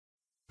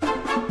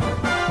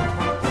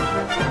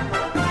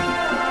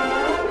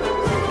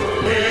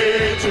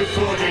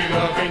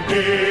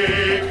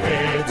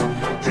dickheads,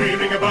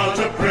 dreaming about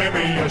a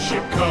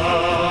Premiership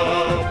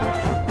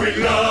Cup. We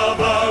love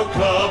our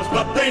clubs,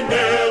 but they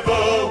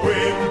never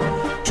win.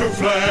 2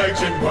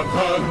 flags in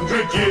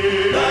 100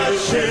 years. That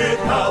shit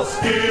house.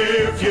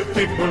 If you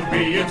think we'll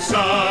be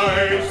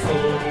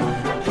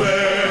insightful,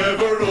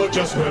 clever, or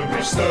just well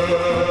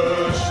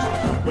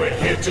researched, we're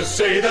here to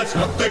say that's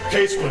not the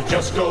case. We'll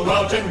just go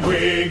out and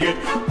wing it.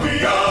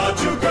 We are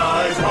 2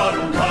 guys,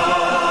 1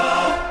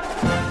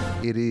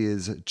 cup. It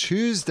is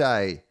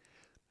Tuesday,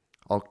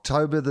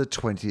 October the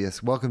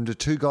 20th. Welcome to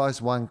 2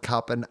 Guys, 1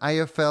 Cup, an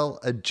AFL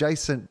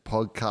adjacent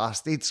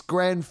podcast. It's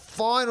grand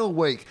final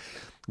week.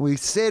 We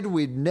said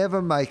we'd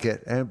never make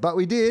it, but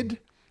we did.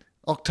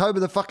 October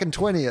the fucking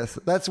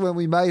 20th. That's when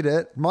we made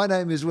it. My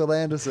name is Will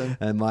Anderson.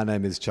 And my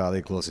name is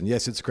Charlie Clausen.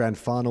 Yes, it's grand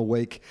final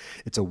week.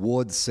 It's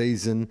awards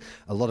season.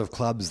 A lot of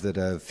clubs that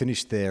have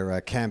finished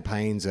their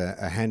campaigns are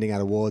handing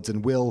out awards.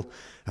 And Will,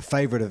 a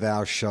favourite of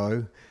our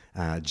show,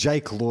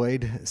 Jake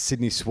Lloyd,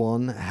 Sydney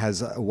Swan,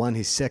 has won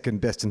his second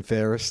best and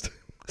fairest.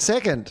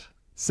 Second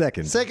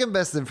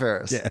best and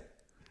fairest. Yeah.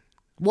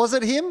 Was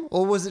it him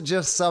or was it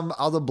just some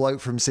other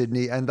bloke from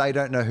Sydney and they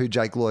don't know who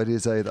Jake Lloyd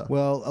is either?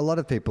 Well, a lot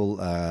of people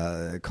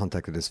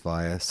contacted us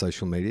via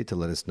social media to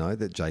let us know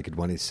that Jake had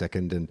won his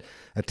second and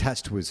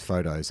attached to his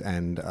photos.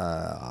 And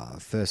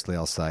firstly,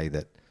 I'll say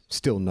that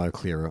still no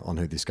clearer on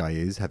who this guy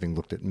is, having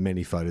looked at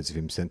many photos of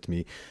him sent to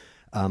me.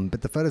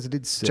 But the photos I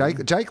did see...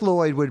 Jake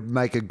Lloyd would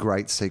make a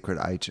great secret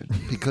agent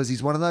because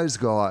he's one of those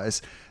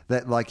guys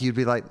that like you'd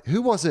be like,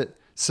 who was it?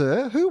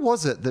 Sir, who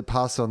was it that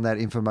passed on that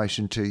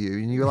information to you?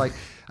 And you're like,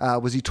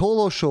 was he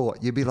tall or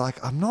short? You'd be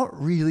like, I'm not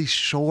really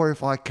sure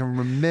if I can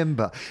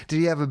remember. Did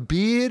he have a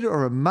beard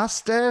or a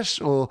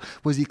mustache or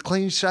was he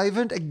clean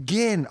shaven?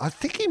 Again, I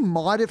think he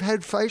might have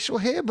had facial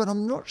hair, but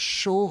I'm not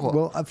sure.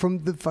 Well, from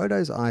the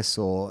photos I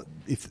saw,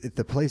 if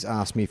the police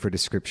asked me for a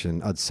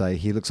description, I'd say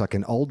he looks like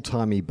an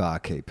old-timey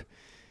barkeep.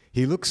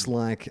 He looks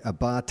like a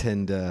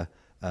bartender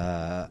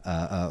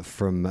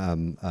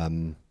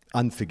from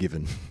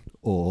Unforgiven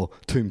or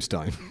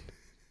Tombstone.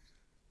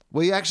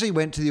 We actually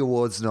went to the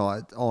awards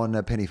night on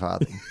a penny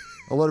farthing.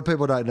 A lot of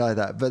people don't know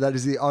that, but that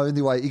is the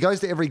only way. He goes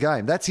to every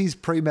game. That's his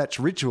pre-match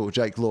ritual,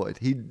 Jake Lloyd.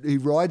 He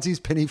rides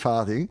his penny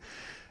farthing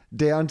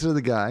down to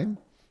the game,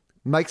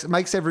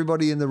 makes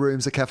everybody in the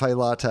rooms a cafe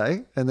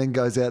latte, and then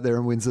goes out there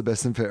and wins the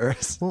best and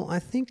fairest. Well, I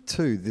think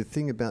too, the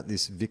thing about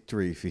this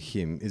victory for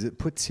him is it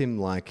puts him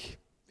like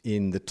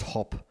in the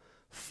top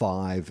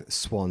 5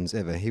 Swans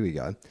ever. Here we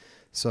go.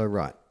 So,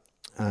 right.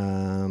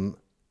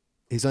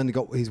 He's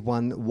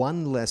won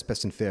 1 less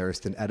best and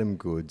fairest than Adam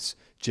Goods,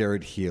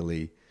 Jared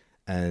Healy,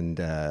 and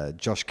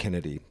Josh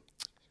Kennedy.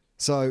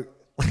 So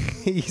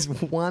he's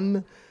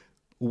won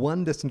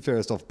 1 best and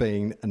fairest off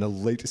being an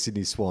elite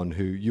Sydney Swan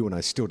who you and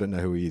I still don't know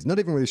who he is. Not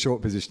even really sure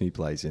what position he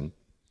plays in.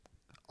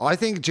 I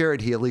think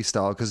Jared Healy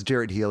style, because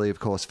Jared Healy, of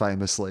course,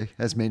 famously,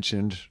 as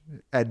mentioned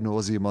ad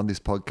nauseum on this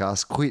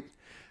podcast, quit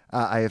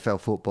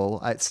AFL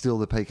football at still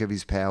the peak of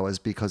his powers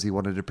because he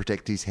wanted to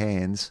protect his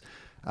hands.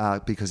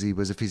 Because he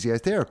was a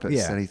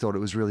physiotherapist and he thought it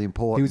was really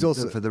important he was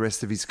also, for the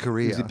rest of his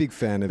career. He was a big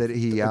fan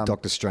of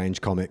Doctor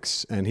Strange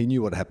comics and he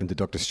knew what happened to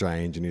Doctor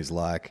Strange and he was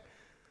like,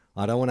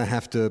 I don't want to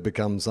have to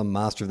become some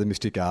master of the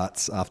mystic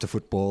arts after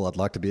football. I'd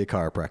like to be a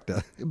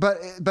chiropractor.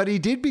 But he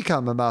did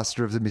become a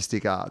master of the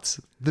mystic arts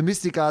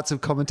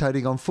of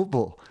commentating on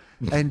football.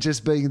 And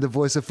just being the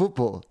voice of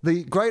football.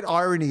 The great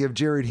irony of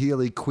Jared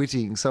Healy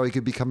quitting so he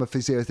could become a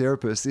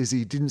physiotherapist is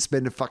he didn't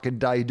spend a fucking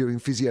day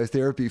doing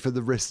physiotherapy for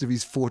the rest of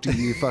his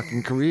 40-year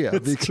fucking career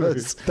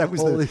because that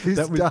was done.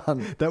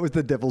 That was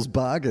the devil's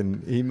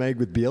bargain he made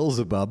with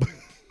Beelzebub.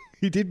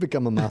 He did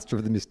become a master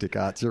of the mystic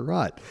arts, you're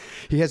right.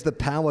 He has the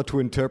power to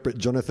interpret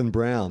Jonathan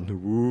Brown.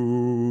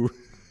 Ooh.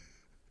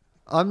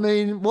 I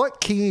mean,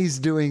 what Kingy's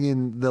doing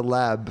in the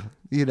lab,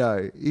 you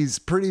know, is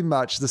pretty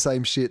much the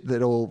same shit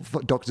that all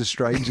Doctor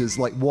Strange's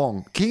like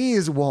Wong. Kingy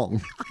is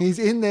Wong. He's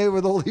in there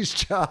with all his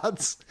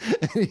charts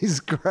and his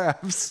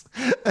graphs.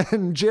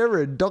 And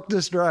Jared,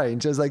 Doctor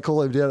Strange, as they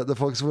call him down at the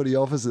Fox Footy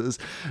offices,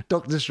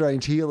 Doctor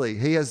Strange Healy,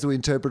 he has to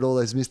interpret all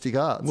those mystic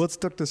arts. What's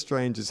Doctor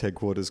Strange's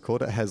headquarters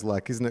called? It has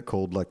like, isn't it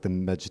called like the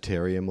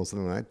Magitarium or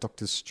something like that?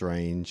 Doctor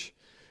Strange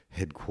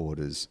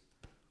headquarters.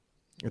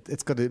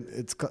 It's got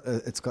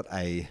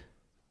a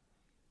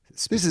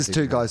This is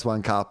 2 Guys,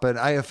 1 Cup, an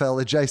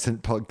AFL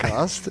adjacent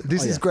podcast.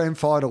 This is grand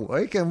final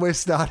week, and we're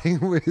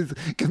starting with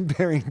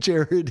comparing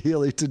Jared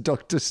Healy to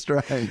Doctor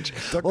Strange.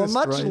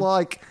 Much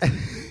like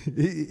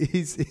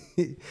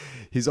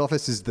his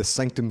office is the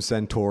Sanctum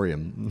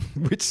Sanctorium,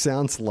 which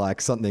sounds like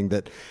something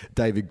that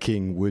David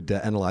King would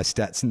analyse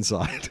stats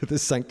inside. The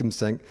Sanctum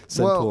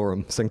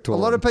Sanctorum. A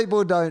lot of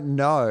people don't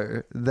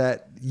know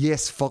that,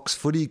 yes, Fox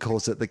Footy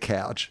calls it the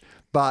couch.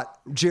 But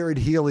Jared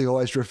Healy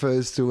always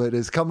refers to it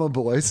as, come on,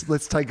 boys,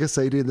 let's take a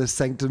seat in the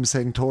Sanctum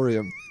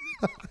Sanctorium.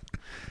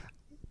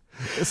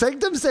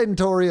 Sanctum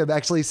Sanctorium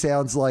actually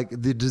sounds like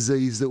the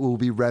disease that will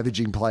be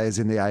ravaging players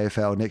in the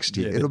AFL next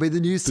year. It'll be the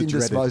new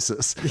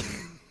syndesmosis.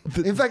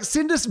 In fact,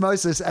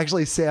 syndesmosis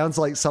actually sounds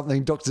like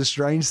something Doctor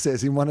Strange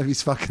says in one of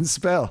his fucking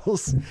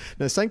spells.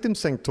 No, Sanctum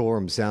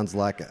Sanctorum sounds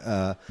like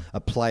a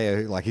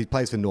player, like he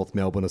plays for North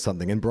Melbourne or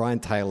something, and Brian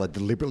Taylor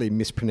deliberately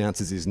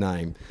mispronounces his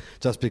name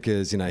just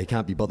because, he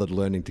can't be bothered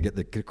learning to get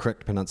the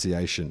correct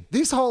pronunciation.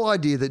 This whole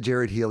idea that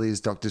Jared Healy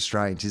is Doctor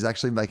Strange is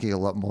actually making a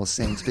lot more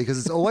sense because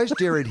it's always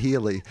Jared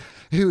Healy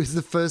who is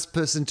the first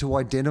person to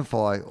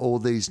identify all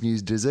these new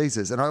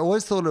diseases. And I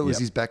always thought it was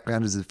his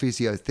background as a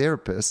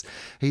physiotherapist.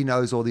 He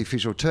knows all the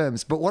official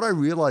terms. But what I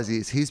realise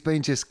is he's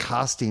been just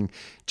casting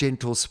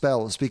gentle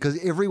spells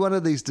because every one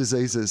of these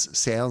diseases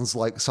sounds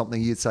like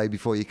something you'd say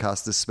before you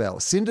cast a spell.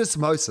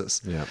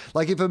 Syndesmosis. Yeah.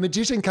 Like if a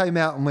magician came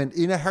out and went,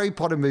 in a Harry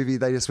Potter movie,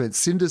 they just went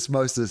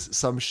syndesmosis,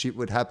 some shit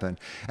would happen.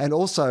 And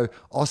also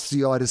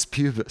osteitis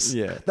pubis.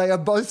 Yeah. They are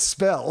both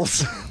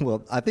spells.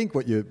 Well, I think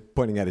what you're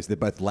pointing out is they're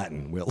both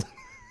Latin, Will.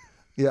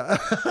 Yeah.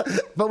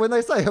 But when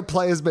they say a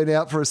player's been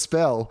out for a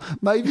spell,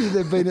 maybe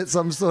they've been at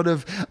some sort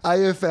of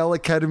AFL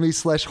Academy /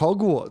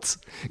 Hogwarts.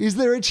 Is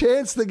there a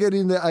chance to get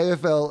in the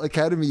AFL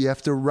Academy, you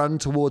have to run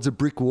towards a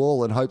brick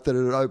wall and hope that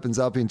it opens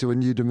up into a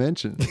new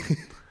dimension?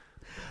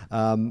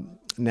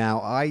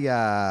 Now,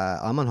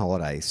 I'm on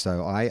holiday,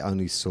 so I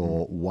only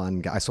saw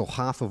one game. I saw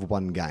half of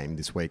one game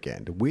this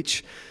weekend,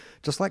 which,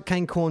 just like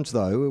Kane Corns,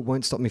 though, it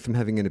won't stop me from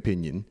having an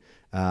opinion.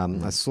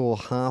 I saw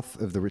half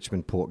of the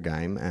Richmond Port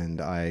game and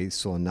I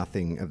saw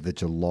nothing of the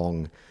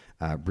Geelong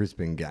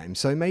Brisbane game.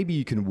 So maybe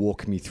you can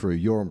walk me through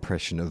your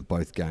impression of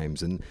both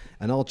games and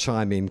I'll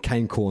chime in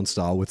Kane Corn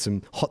style with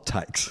some hot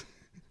takes.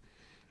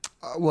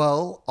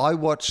 Well, I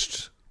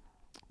watched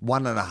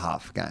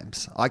 1.5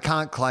 games. I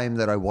can't claim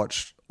that I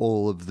watched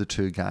all of the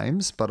 2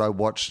 games, but I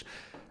watched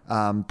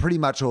pretty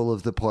much all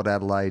of the Port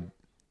Adelaide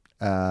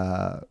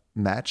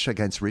match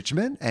against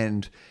Richmond.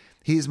 And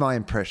here's my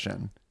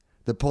impression.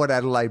 The Port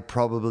Adelaide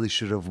probably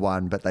should have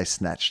won, but they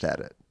snatched at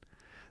it.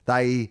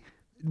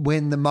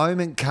 When the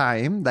moment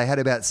came, they had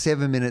about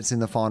 7 minutes in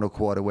the final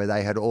quarter where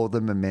they had all the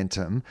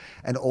momentum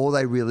and all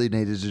they really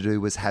needed to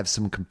do was have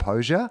some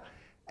composure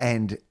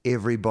and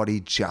everybody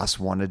just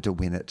wanted to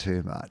win it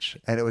too much.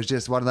 And it was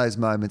just one of those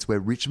moments where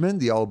Richmond,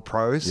 the old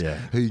pros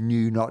who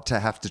knew not to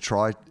have to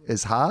try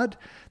as hard,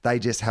 they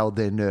just held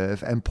their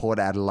nerve and Port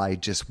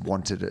Adelaide just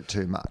wanted it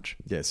too much.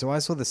 Yeah, so I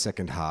saw the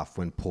second half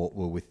when Port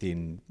were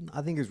within,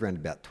 I think it was around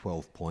about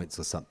 12 points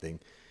or something,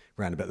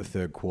 around about the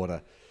third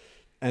quarter.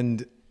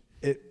 And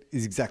it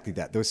is exactly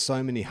that. There were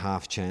so many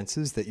half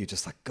chances that you're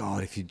just like,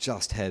 God, if you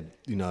just had,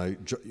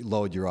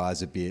 lowered your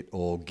eyes a bit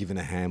or given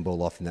a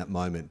handball off in that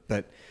moment.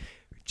 But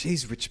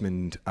geez,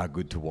 Richmond are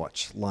good to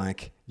watch.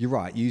 Like, you're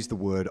right, use the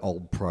word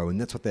old pro,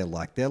 and that's what they're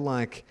like. They're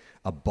like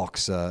a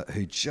boxer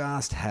who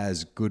just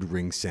has good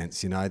ring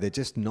sense, They're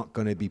just not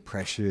going to be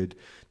pressured.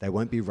 They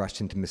won't be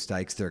rushed into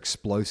mistakes. They're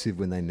explosive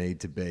when they need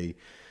to be.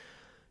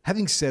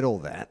 Having said all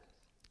that,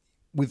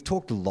 we've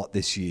talked a lot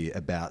this year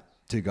about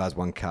 2 guys,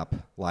 1 cup,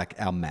 like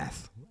our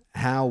math,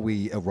 how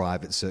we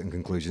arrive at certain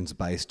conclusions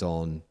based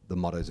on the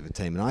mottos of a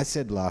team. And I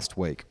said last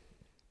week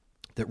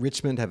that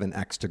Richmond have an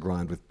axe to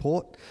grind with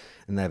Port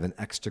and they have an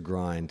axe to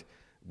grind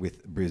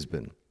with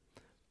Brisbane.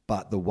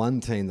 But the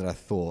one team that I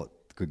thought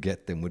could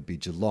get them would be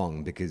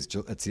Geelong because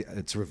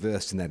it's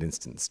reversed in that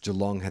instance.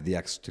 Geelong had the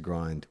axe to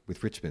grind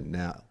with Richmond.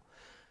 Now,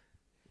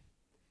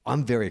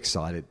 I'm very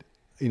excited.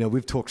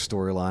 We've talked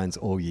storylines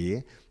all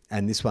year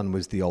and this one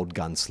was the old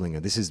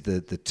gunslinger. This is the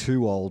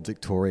 2 old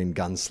Victorian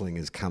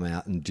gunslingers come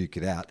out and duke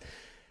it out.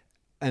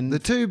 And the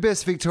 2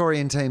 best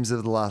Victorian teams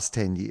of the last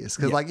 10 years.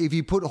 Because, if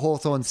you put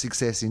Hawthorn's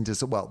success into,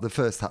 the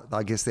first half,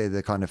 I guess they're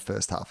the kind of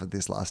first half of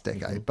this last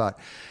decade. Mm-hmm. But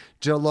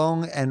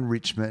Geelong and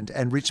Richmond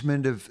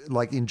have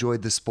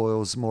enjoyed the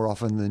spoils more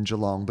often than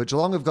Geelong. But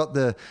Geelong have got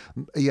the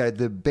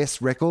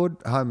best record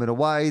home and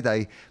away.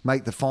 They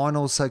make the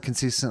finals so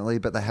consistently,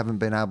 but they haven't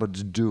been able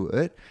to do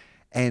it.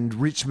 And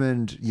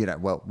Richmond,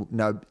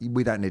 no,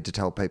 we don't need to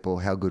tell people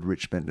how good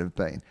Richmond have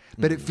been.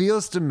 But it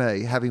feels to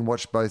me, having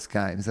watched both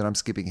games, and I'm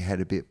skipping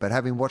ahead a bit, but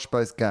having watched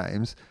both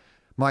games,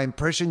 my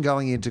impression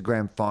going into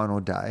grand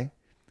final day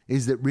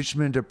is that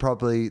Richmond are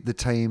probably the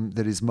team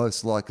that is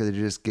most likely to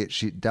just get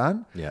shit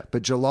done. Yeah.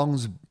 But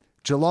Geelong's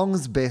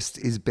best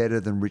is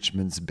better than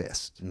Richmond's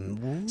best.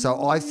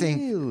 So I think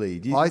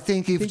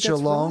if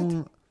Geelong,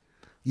 right?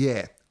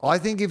 Yeah, I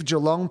think if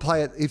Geelong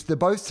if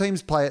both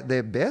teams play at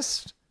their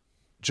best,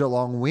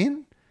 Geelong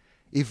win.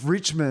 If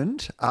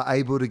Richmond are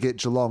able to get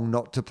Geelong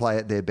not to play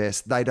at their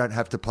best, they don't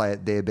have to play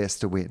at their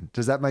best to win.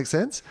 Does that make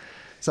sense?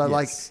 So,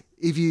 yes.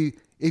 if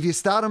you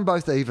start them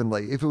both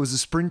evenly, if it was a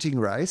sprinting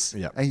race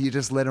and you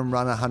just let them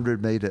run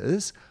 100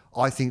 metres,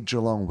 I think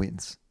Geelong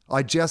wins.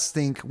 I just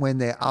think when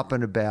they're up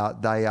and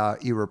about, they are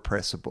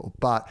irrepressible.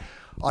 But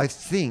I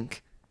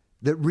think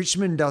that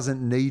Richmond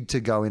doesn't need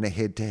to go in a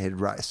head-to-head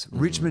race.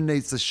 Richmond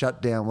needs to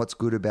shut down what's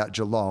good about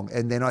Geelong.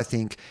 And then I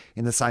think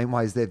in the same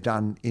ways they've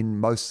done in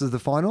most of the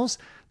finals,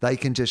 they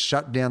can just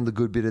shut down the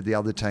good bit of the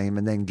other team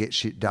and then get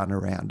shit done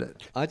around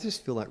it. I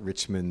just feel like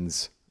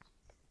Richmond's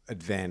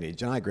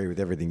advantage, and I agree with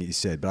everything you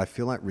said, but I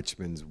feel like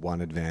Richmond's one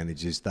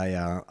advantage is they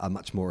are a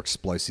much more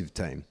explosive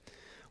team.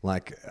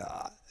 Like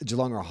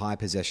Geelong are a high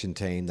possession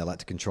team. They like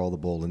to control the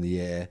ball in the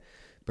air.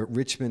 But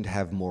Richmond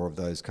have more of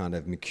those kind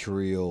of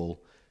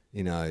mercurial,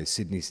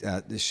 Sydney,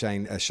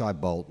 Shai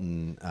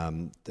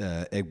Bolton,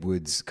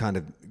 Edwards, kind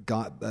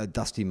of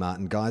Dusty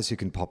Martin, guys who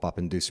can pop up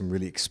and do some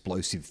really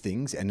explosive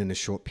things and in a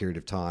short period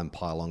of time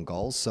pile on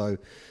goals. So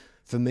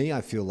for me, I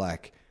feel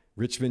like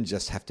Richmond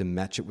just have to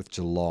match it with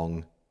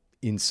Geelong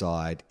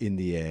inside, in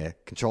the air,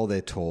 control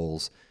their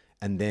tools,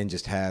 and then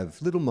just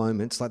have little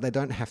moments. Like they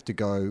don't have to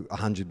go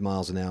 100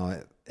 miles an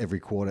hour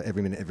every quarter,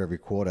 every minute of every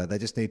quarter. They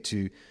just need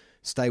to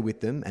stay with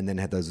them and then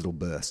have those little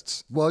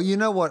bursts. Well, you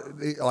know what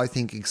I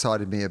think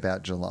excited me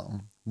about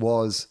Geelong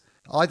was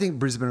I think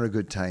Brisbane are a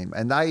good team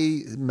and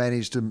they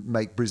managed to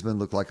make Brisbane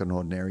look like an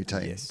ordinary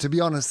team. Yes. To be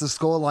honest, the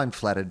scoreline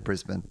flattered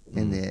Brisbane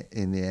in the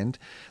end.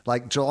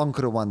 Like Geelong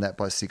could have won that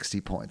by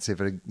 60 points if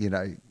it,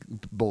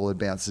 ball had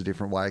bounced a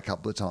different way a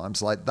couple of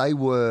times. Like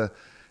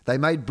they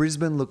made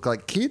Brisbane look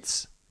like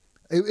kids.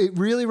 It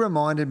really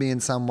reminded me in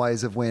some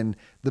ways of when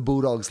the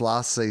Bulldogs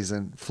last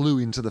season flew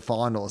into the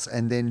finals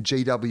and then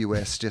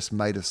GWS just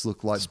made us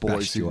look like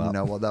boys who didn't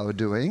know what they were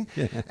doing.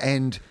 Yeah.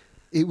 And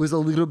it was a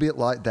little bit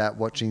like that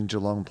watching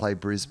Geelong play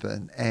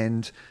Brisbane.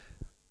 And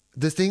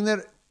the thing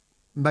that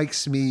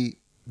makes me...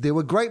 There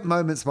were great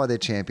moments by their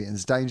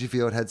champions.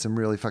 Dangerfield had some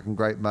really fucking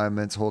great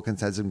moments.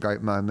 Hawkins had some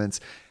great moments.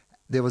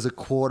 There was a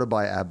quarter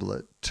by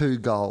Ablett, 2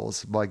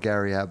 goals by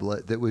Gary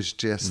Ablett that was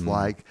just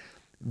like...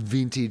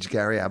 vintage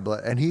Gary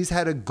Ablett, and he's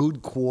had a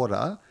good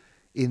quarter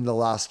in the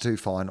last 2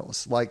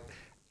 finals. Like,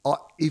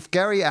 if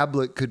Gary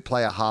Ablett could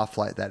play a half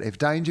like that, if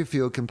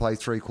Dangerfield can play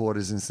 3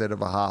 quarters instead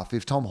of a half,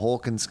 if Tom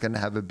Hawkins can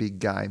have a big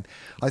game,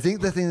 I think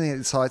the thing that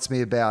excites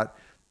me about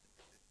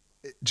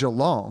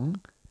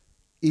Geelong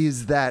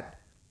is that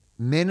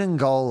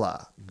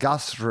Menengola,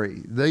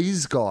 Guthrie,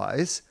 these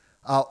guys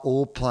are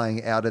all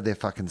playing out of their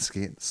fucking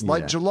skins.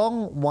 Like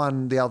Geelong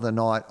won the other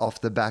night off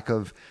the back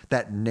of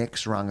that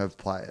next rung of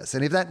players.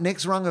 And if that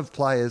next rung of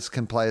players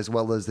can play as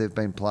well as they've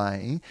been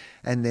playing,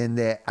 and then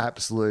they're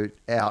absolute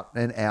out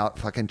and out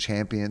fucking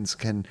champions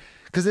can...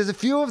 Because there's a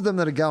few of them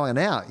that are going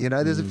out,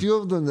 There's a few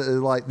of them that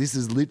are like, this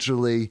is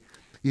literally,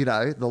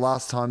 the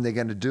last time they're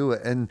going to do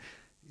it. And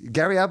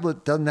Gary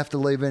Ablett doesn't have to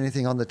leave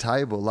anything on the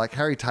table. Like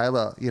Harry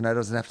Taylor,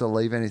 doesn't have to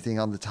leave anything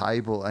on the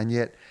table. And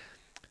yet...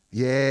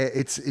 Yeah,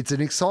 it's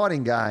an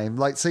exciting game.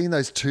 Like seeing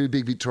those 2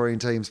 big Victorian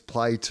teams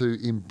play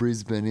in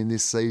Brisbane in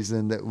this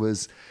season that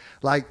was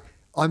like,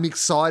 I'm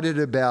excited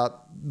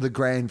about the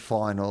grand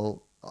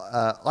final.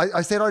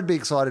 I said I'd be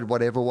excited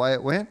whatever way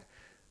it went,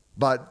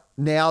 but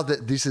now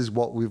that this is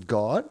what we've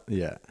got,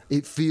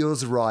 it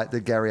feels right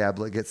that Gary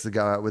Ablett gets to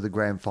go out with a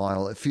grand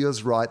final. It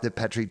feels right that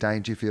Patrick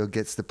Dangerfield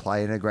gets to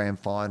play in a grand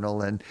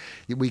final and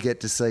we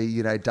get to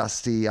see,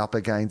 Dusty up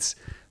against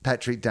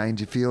Patrick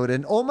Dangerfield,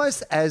 and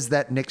almost as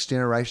that next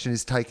generation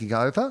is taking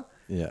over,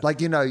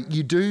 like,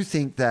 you do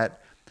think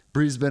that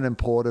Brisbane and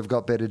Port have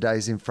got better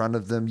days in front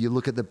of them. You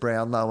look at the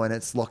Brownlow and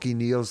it's Lachie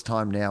Neale's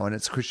time now, and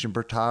it's Christian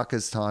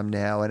Brataka's time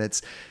now, and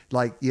it's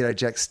like,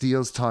 Jack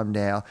Steele's time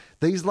now.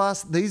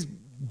 These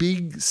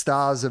big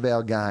stars of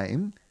our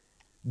game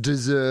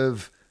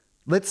deserve...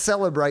 Let's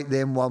celebrate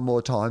them one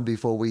more time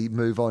before we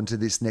move on to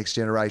this next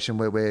generation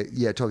where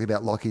we're talking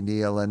about Lachie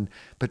Neale and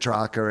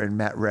Petrarca and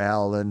Matt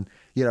Rowell and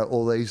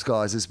all these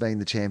guys as being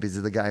the champions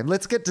of the game.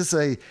 Let's get to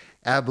see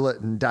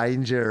Ablett and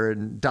Danger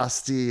and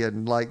Dusty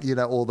and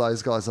all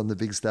those guys on the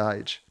big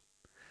stage.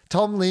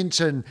 Tom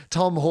Lynch and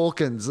Tom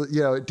Hawkins,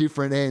 at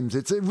different ends.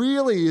 It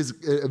really is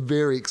a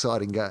very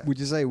exciting game. Would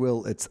you say,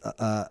 Will, it's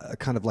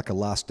kind of like a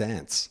last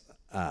dance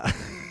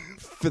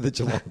for the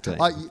Geelong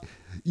team?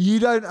 You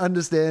don't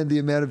understand the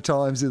amount of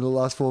times in the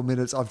last 4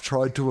 minutes I've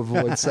tried to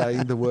avoid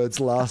saying the words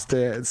last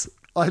dance.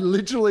 I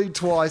literally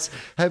twice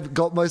have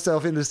got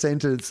myself in a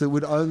sentence that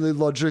would only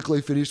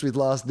logically finish with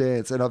last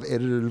dance, and I've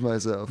edited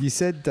myself. You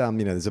said,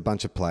 there's a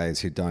bunch of players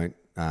who don't,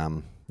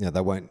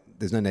 they won't,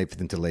 there's no need for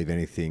them to leave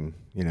anything,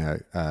 in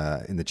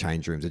the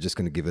change rooms. They're just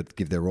going to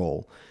give their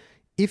all.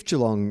 If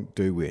Geelong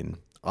do win,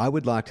 I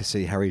would like to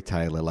see Harry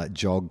Taylor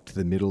jog to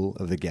the middle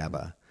of the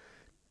Gabba,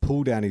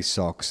 pull down his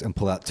socks and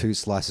pull out 2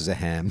 slices of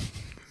ham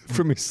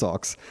from his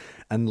socks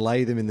and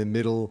lay them in the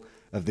middle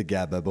of the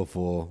Gabba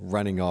before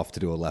running off to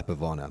do a lap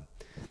of honour.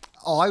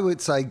 I would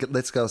say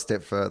let's go a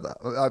step further.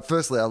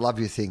 Firstly, I love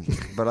your thinking,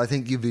 but I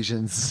think your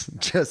vision's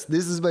this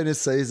has been a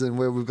season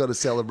where we've got to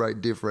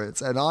celebrate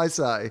difference. And I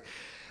say,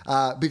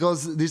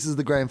 because this is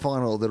the grand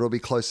final that'll be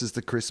closest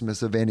to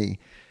Christmas of any,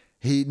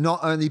 he not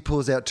only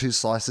pulls out 2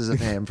 slices of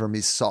ham from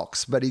his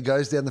socks, but he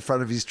goes down the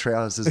front of his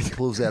trousers and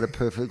pulls out a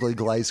perfectly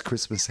glazed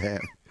Christmas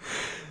ham.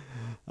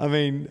 I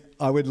mean,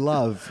 I would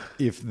love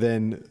if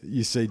then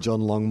you see John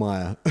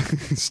Longmire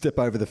step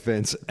over the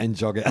fence and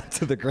jog out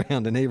to the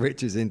ground and he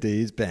reaches into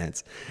his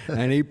pants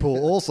and he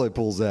also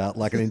pulls out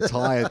like an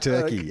entire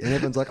turkey and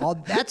everyone's like, oh,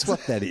 that's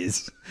what that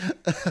is.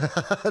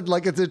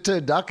 Like it's a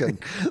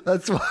turducken.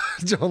 That's what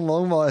John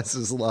Longmire's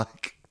is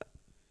like.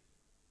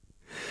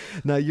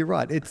 No, you're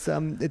right. It's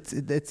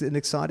an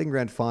exciting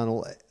grand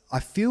final. I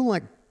feel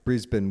like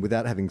Brisbane,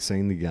 without having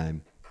seen the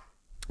game,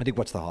 I did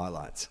watch the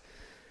highlights.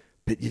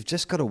 But you've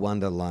just got to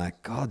wonder,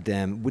 like, God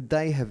damn,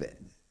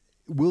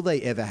 will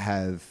they ever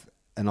have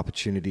an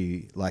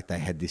opportunity like they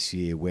had this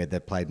year where they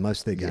played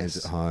most of their games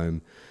at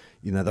home?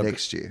 You know,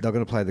 next year. They're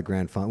going to play the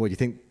grand final. What, do you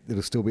think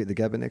it'll still be at the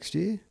Gabba next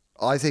year?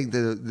 I think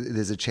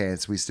there's a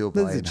chance we still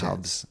play in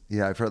hubs,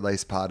 for at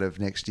least part of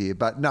next year.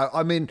 But no,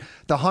 I mean,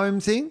 the home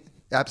thing,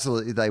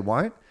 absolutely they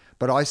won't.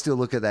 But I still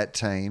look at that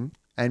team,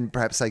 and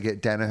perhaps they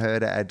get Danaher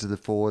to add to the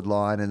forward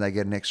line and they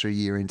get an extra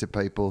year into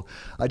people.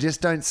 I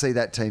just don't see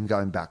that team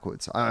going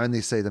backwards. I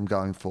only see them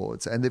going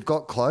forwards. And they've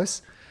got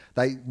close.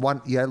 They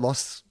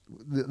lost.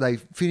 They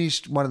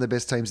finished one of the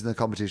best teams in the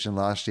competition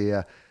last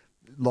year,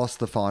 lost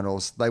the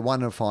finals. They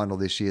won a final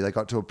this year. They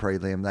got to a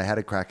prelim. They had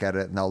a crack at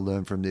it, and they'll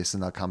learn from this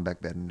and they'll come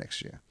back better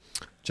next year.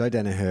 Joe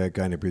Danaher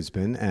going to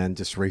Brisbane, and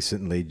just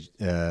recently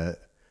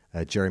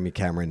Jeremy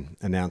Cameron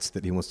announced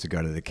that he wants to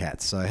go to the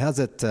Cats. So how's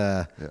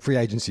that free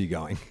agency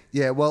going?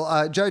 Yeah,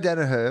 well, Joe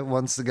Danaher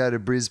wants to go to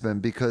Brisbane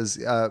because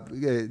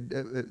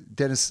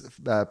Dennis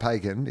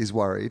Pagan is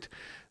worried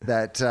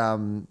that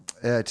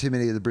too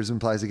many of the Brisbane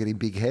players are getting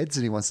big heads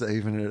and he wants to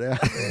even it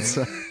out.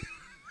 So.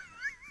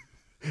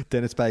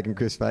 Dennis Pagan,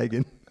 Chris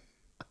Fagan.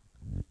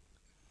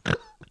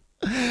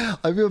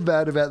 I feel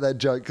bad about that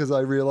joke because I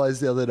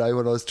realised the other day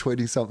when I was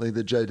tweeting something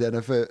that Joe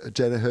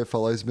Danaher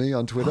follows me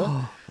on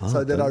Twitter.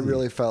 So then I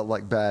really felt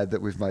like bad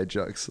that we've made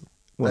jokes.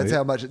 Well,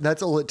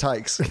 that's all it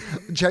takes.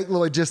 Jake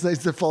Lloyd just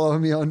needs to follow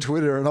me on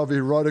Twitter and I'll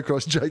be right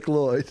across Jake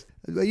Lloyd.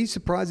 Are you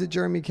surprised that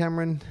Jeremy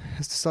Cameron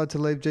has decided to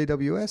leave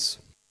GWS?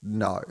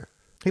 No.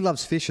 He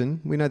loves fishing.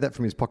 We know that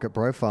from his pocket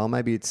profile.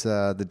 Maybe it's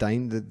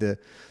the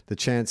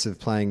chance of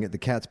playing at the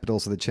Cats, but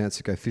also the chance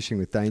to go fishing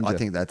with Danger. I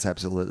think that's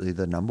absolutely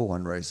the number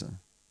one reason.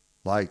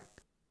 Like,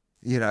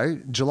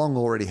 Geelong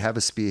already have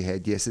a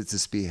spearhead. Yes, it's a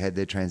spearhead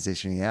they're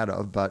transitioning out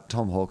of, but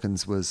Tom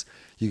Hawkins was,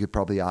 you could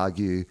probably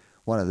argue,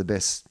 one of the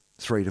best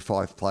 3 to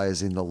 5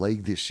 players in the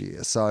league this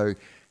year. So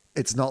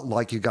it's not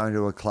like you're going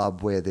to a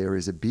club where there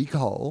is a big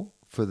hole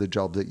for the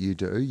job that you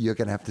do. You're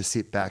going to have to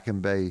sit back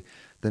and be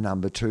the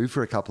number 2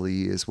 for a couple of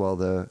years while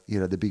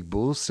the big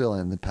bull's still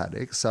in the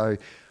paddock. So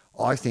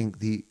I think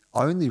the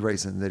only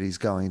reason that he's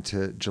going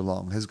to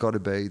Geelong has got to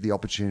be the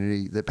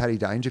opportunity that Paddy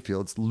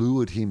Dangerfield's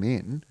lured him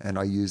in, and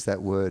I use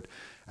that word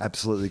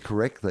absolutely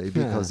correctly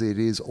because it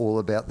is all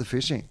about the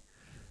fishing.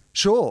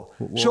 Sure,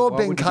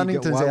 Ben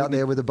Cunnington's out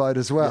there with a boat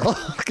as well,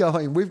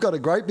 going, we've got a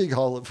great big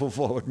hole at full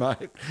forward,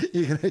 mate.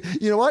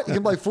 You know what? You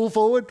can play full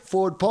forward,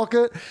 forward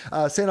pocket,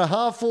 centre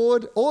half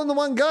forward, all in the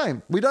one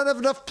game. We don't have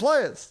enough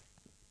players.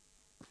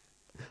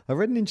 I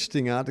read an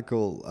interesting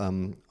article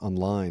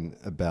online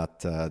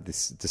about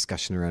this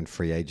discussion around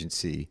free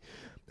agency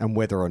and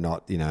whether or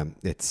not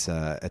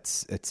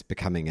it's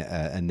becoming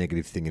a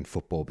negative thing in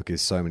football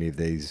because so many of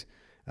these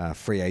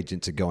free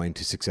agents are going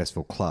to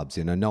successful clubs.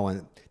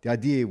 The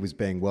idea was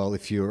being, well,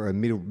 if you're a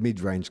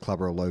mid-range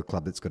club or a low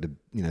club that's got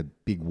a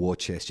big war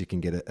chest, you can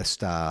get a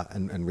star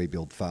and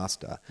rebuild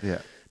faster.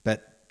 Yeah,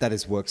 but that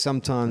has worked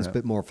sometimes,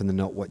 but more often than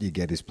not, what you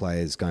get is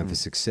players going for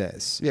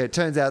success. Yeah, it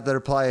turns out that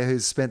a player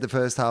who's spent the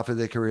first half of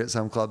their career at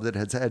some club that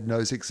has had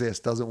no success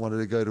doesn't want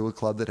to go to a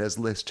club that has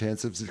less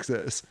chance of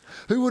success.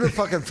 Who would have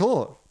fucking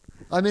thought?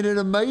 I mean, it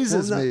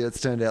amazes me it's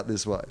turned out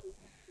this way.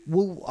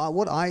 Well,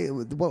 what I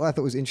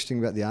thought was interesting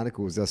about the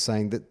article was they're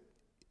saying that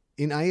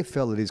in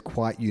AFL it is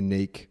quite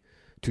unique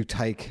to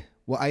take...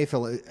 Well,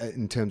 AFL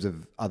in terms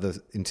of other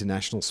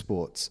international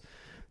sports...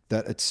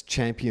 that its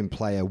champion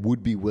player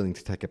would be willing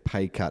to take a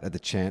pay cut at the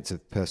chance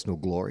of personal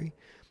glory.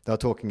 They were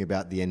talking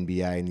about the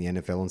NBA and the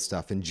NFL and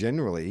stuff. And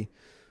generally,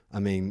 I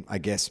mean, I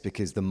guess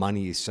because the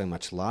money is so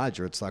much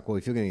larger, it's like, well,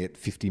 if you're going to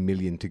get $50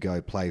 million to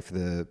go play for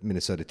the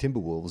Minnesota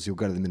Timberwolves, you'll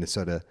go to the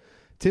Minnesota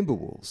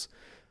Timberwolves.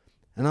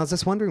 And I was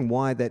just wondering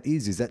why that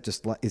is. Is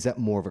that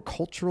more of a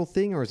cultural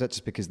thing, or is that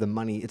just because the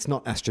money, it's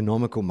not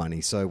astronomical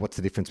money? So what's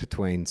the difference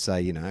between,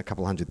 say, a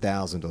couple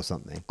 $100,000 or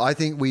something? I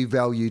think we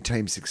value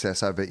team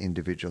success over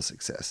individual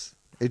success.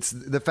 It's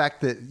the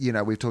fact that,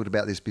 we've talked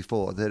about this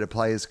before, that a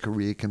player's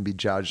career can be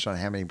judged on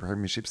how many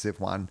premierships they've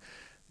won,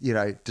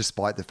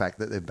 despite the fact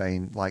that they've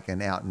been like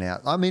an out and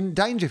out. I mean,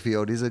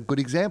 Dangerfield is a good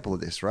example of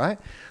this, right?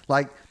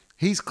 Like,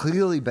 he's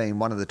clearly been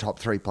one of the top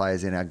 3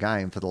 players in our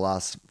game for the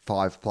last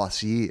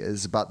 5+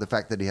 years, but the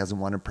fact that he hasn't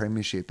won a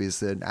premiership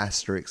is an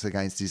asterisk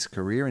against his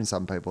career in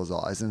some people's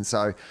eyes. And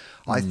so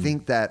I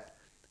think that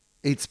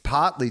it's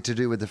partly to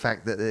do with the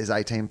fact that there's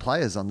 18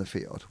 players on the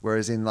field,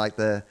 whereas in like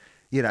the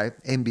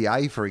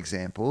NBA, for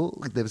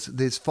example,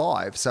 there's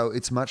 5, so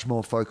it's much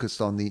more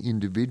focused on the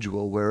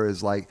individual,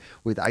 whereas like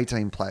with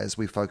 18 players,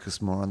 we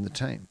focus more on the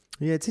team.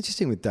 Yeah, it's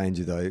interesting with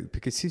Danger though,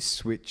 because his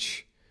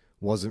switch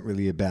wasn't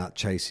really about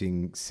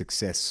chasing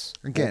success.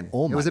 Again,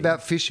 or money. It was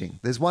about fishing.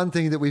 There's one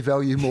thing that we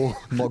value more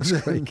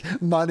than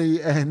money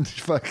and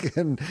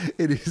fucking,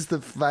 it is the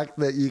fact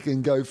that you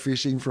can go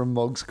fishing from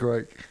Moggs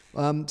Creek.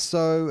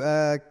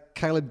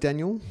 Caleb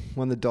Daniel,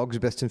 one of the Dogs'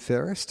 best and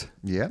fairest.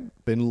 Yeah.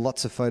 Been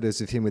lots of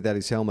photos of him without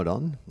his helmet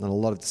on and a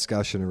lot of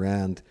discussion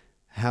around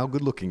how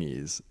good looking he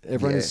is.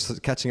 Everyone is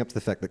catching up to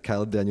the fact that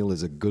Caleb Daniel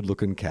is a good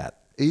looking cat.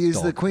 He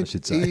is the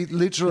quintessence. He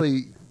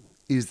literally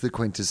is the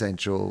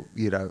quintessential,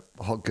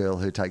 hot girl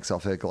who takes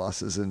off her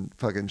glasses and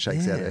fucking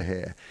shakes out her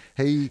hair.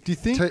 He Do you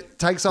think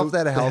takes off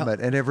that helmet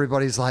and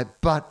everybody's like,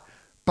 but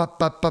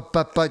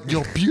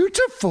you're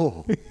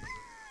beautiful.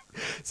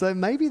 So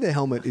maybe the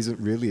helmet isn't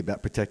really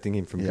about protecting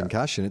him from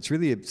concussion. It's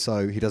really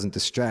so he doesn't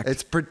distract.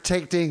 It's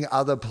protecting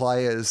other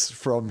players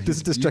from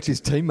his doesn't distract his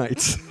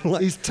teammates.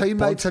 His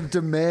teammates have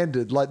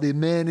demanded, like the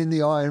man in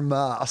the iron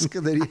mask,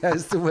 that he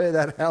has to wear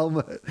that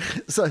helmet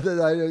so that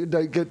they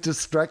don't get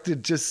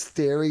distracted just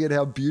staring at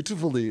how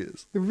beautiful he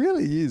is. It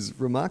really is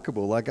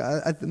remarkable. Like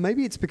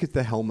maybe it's because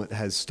the helmet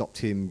has stopped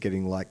him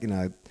getting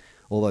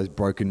all those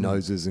broken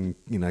noses and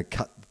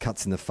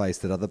cuts in the face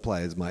that other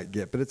players might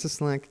get. But it's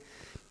just like,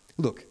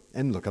 look,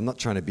 I'm not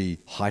trying to be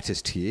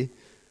heightist here,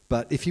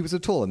 but if he was a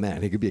taller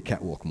man, he could be a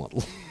catwalk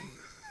model.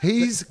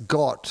 He's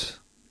got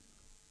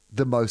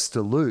the most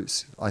to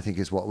lose, I think,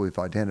 is what we've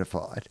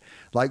identified.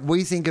 Like,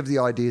 we think of the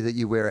idea that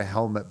you wear a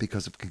helmet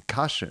because of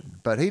concussion,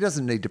 but he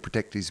doesn't need to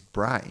protect his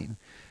brain.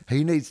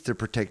 He needs to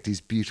protect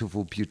his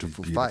beautiful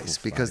face,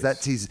 because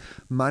that's his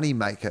money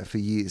maker for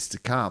years to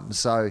come.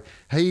 So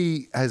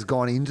he has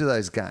gone into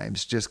those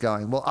games just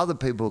going, well, other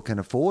people can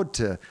afford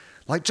to,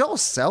 like Joel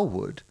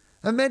Selwood.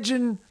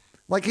 Imagine,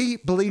 like, he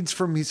bleeds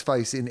from his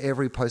face in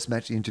every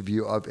post-match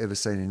interview I've ever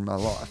seen in my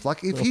life.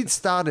 Like, if he'd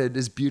started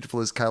as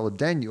beautiful as Caleb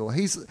Daniel,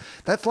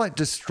 that's like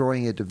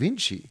destroying a Da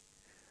Vinci.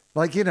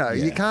 Like, you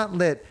can't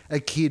let a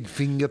kid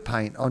finger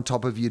paint on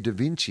top of your Da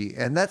Vinci.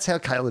 And that's how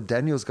Caleb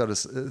Daniel's got to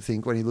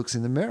think when he looks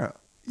in the mirror.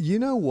 You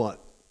know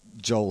what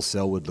Joel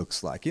Selwood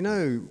looks like?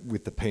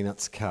 With the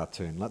Peanuts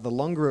cartoon, like the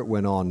longer it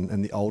went on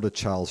and the older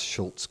Charles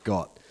Schultz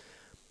got,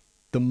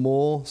 the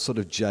more sort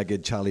of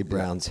jagged Charlie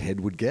Brown's head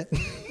would get.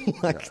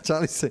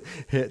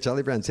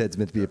 Charlie Brown's head's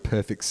meant to be a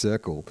perfect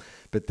circle,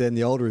 but then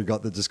the older he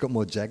got, they just got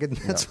more jagged. And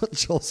that's what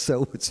Joel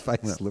Selwood's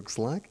face looks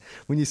like.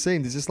 When you see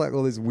him, there's just like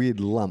all these weird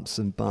lumps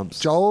and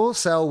bumps. Joel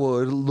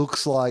Selwood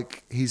looks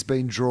like he's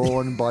been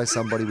drawn by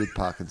somebody with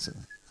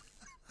Parkinson's.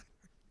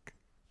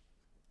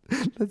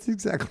 That's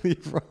exactly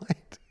right.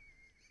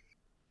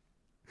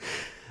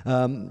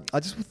 I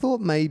just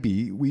thought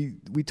maybe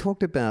we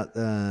talked about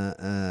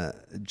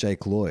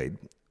Jake Lloyd.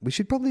 We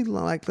should probably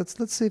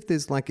let's see if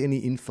there's any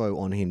info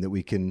on him that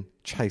we can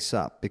chase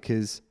up,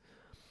 because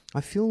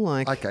I feel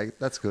like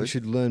that's good. We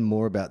should learn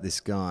more about this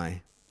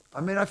guy.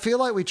 I mean, I feel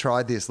like we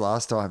tried this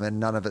last time and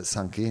none of it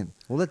sunk in.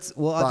 I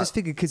just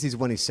figured because he's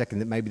won his second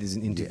that maybe there's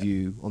an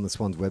interview on the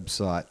Swans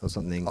website or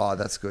something. Oh,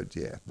 that's good.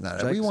 Yeah,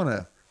 we want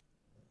to.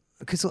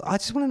 Because I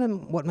just want to know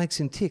what makes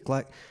him tick.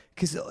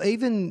 Because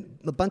even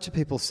a bunch of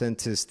people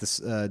sent us this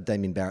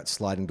Damien Barrett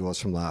sliding doors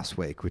from last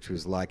week, which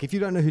was like, if you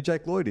don't know who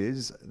Jake Lloyd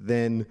is,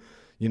 then,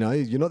 you're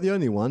not the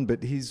only one,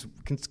 but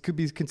could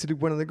be considered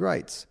one of the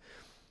greats.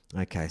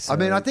 Okay, so...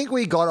 I think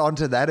we got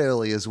onto that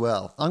early as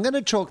well. I'm going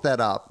to chalk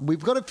that up. We've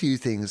got a few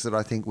things that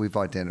I think we've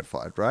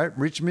identified, right?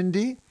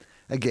 Richmondy,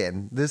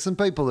 again, there's some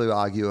people who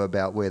argue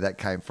about where that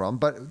came from,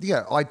 but,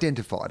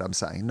 identified, I'm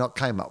saying, not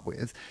came up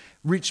with.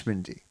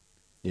 Richmondy.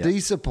 Yep.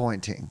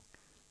 Disappointing.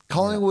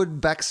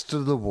 Collingwood backs to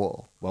the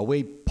wall. Well,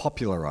 we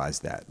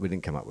popularised that. We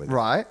didn't come up with it.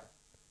 Right.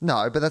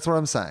 No, but that's what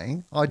I'm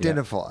saying.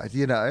 Identified,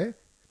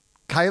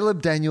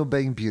 Caleb Daniel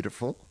being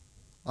beautiful,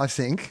 I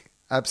think.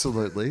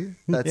 Absolutely.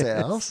 That's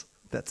ours.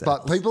 That's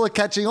but ours. People are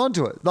catching on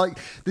to it. Like,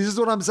 this is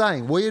what I'm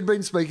saying. We had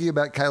been speaking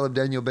about Caleb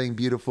Daniel being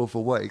beautiful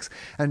for weeks,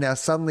 and now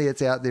suddenly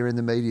it's out there in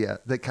the media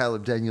that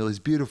Caleb Daniel is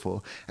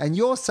beautiful. And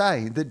you're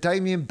saying that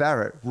Damien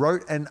Barrett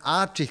wrote an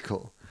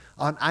article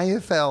on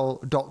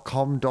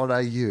afl.com.au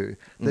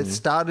that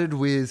started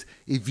with,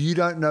 if you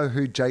don't know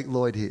who Jake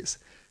Lloyd is.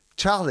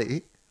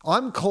 Charlie,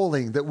 I'm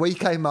calling that we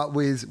came up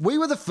with, we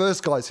were the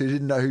first guys who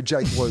didn't know who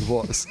Jake Lloyd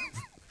was.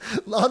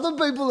 Other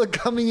people are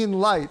coming in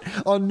late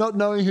on not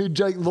knowing who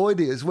Jake Lloyd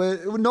is.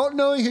 We're not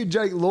knowing who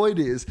Jake Lloyd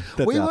is.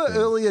 We were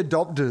early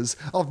adopters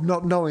of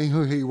not knowing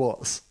who he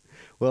was.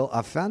 Well,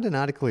 I found an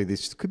article here.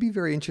 This could be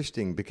very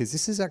interesting because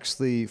this is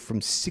actually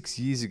from 6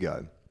 years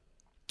ago.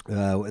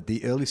 At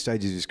the early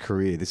stages of his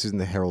career, this is in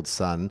the Herald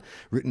Sun,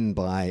 written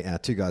by our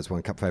two guys,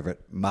 one cup favourite,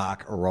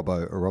 Mark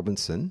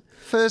Robinson.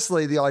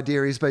 Firstly, the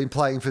idea he's been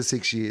playing for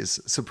 6 years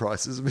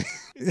surprises me.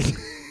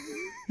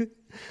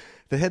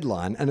 The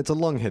headline, and it's a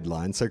long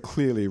headline, so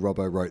clearly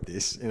Robbo wrote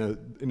this in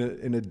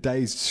a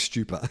dazed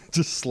stupor,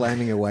 just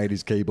slamming away at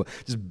his keyboard,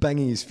 just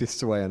banging his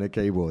fists away on a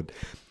keyboard.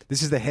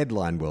 This is the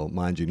headline, well,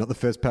 mind you, not the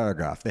first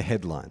paragraph, the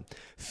headline.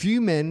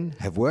 Few men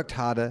have worked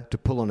harder to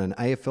pull on an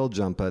AFL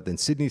jumper than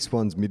Sydney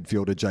Swans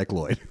midfielder Jake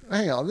Lloyd.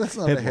 Hang on, that's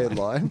not a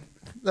headline.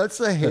 That's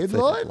the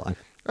headline?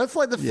 That's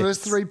like the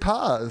first three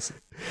pars.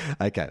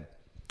 Okay,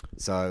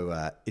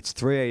 so it's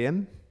 3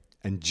 a.m.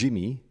 and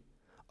Jimmy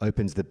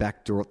opens the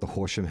back door at the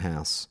Horsham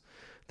house.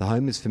 The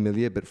home is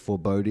familiar but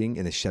foreboding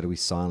in a shadowy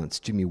silence.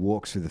 Jimmy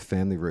walks through the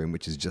family room,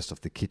 which is just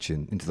off the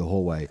kitchen, into the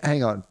hallway.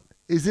 Hang on.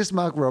 Is this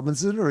Mark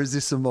Robinson or is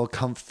this some more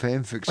Cunt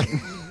fan fiction?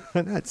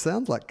 I know, it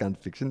sounds like Cunt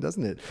fiction,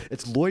 doesn't it?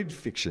 It's Lloyd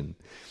fiction.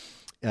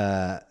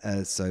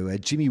 So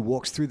Jimmy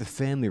walks through the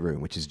family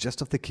room, which is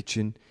just off the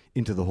kitchen,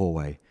 into the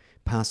hallway,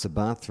 past the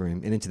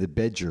bathroom and into the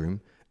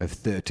bedroom, of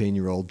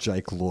 13-year-old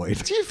Jake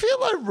Lloyd. Do you feel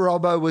like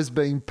Robbo was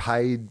being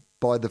paid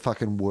by the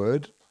fucking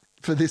word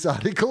for this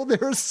article?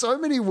 There are so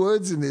many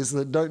words in this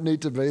that don't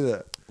need to be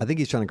there. I think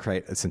he's trying to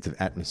create a sense of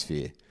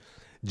atmosphere.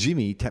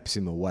 Jimmy taps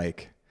him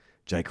awake.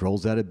 Jake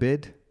rolls out of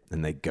bed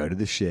and they go to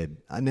the shed.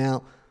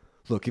 Now,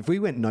 look, if we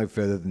went no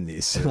further than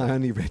this, and I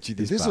only read you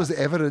this This part, was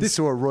evidence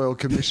to a royal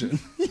commission.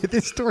 yeah,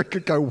 this story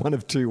could go one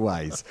of two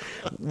ways.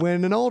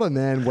 When an older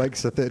man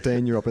wakes a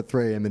 13-year-old up at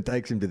 3 a.m. and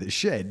takes him to the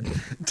shed,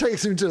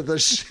 Takes him to the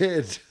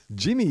shed.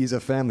 Jimmy is a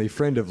family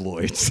friend of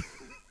Lloyd's.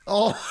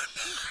 Oh,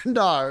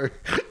 no.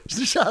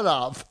 Shut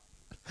up.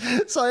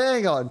 So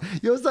hang on.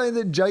 You're saying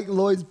that Jake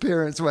Lloyd's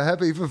parents were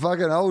happy for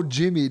fucking old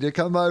Jimmy to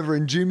come over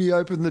and Jimmy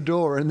open the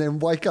door and then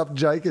wake up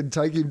Jake and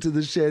take him to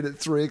the shed at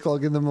 3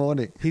 o'clock in the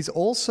morning? He's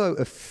also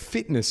a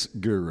fitness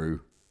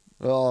guru.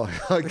 Oh,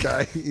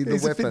 okay. The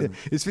weapon.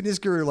 Is fitness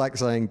guru like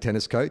saying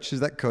tennis coach?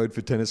 Is that code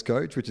for tennis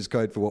coach, which is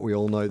code for what we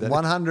all know that?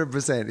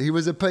 100%. He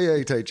was a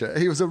PE teacher.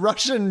 He was a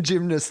Russian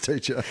gymnast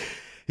teacher.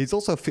 He's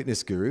also a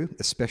fitness guru,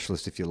 a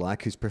specialist, if you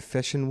like, whose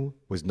profession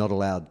was not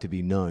allowed to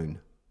be known.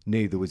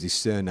 Neither was his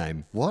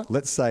surname. What?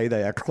 Let's say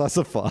they are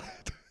classified.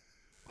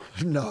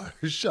 No,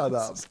 shut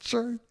up. It's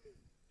true.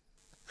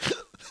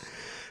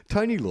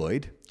 Tony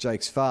Lloyd,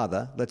 Jake's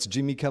father, lets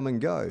Jimmy come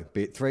and go,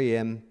 be it 3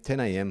 a.m., 10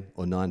 a.m.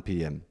 or 9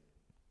 p.m.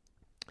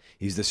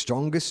 He's the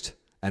strongest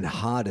and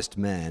hardest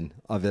man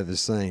I've ever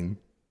seen.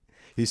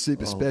 He's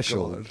super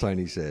special, God.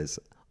 Tony says.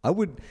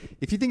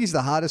 If you think he's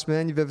the hardest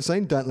man you've ever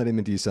seen, don't let him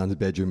into your son's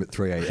bedroom at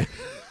 3 a.m.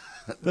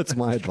 That's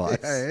my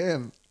advice. I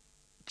am.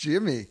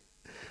 Jimmy.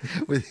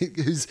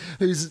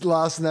 Whose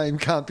last name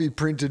can't be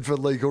printed for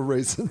legal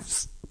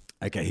reasons.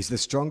 Okay, he's the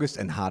strongest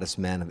and hardest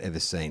man I've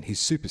ever seen. He's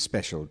super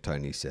special,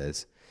 Tony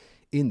says.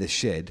 In the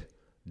shed,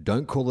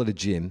 don't call it a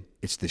gym,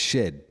 it's the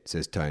shed,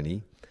 says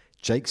Tony.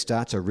 Jake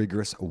starts a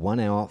rigorous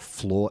 1-hour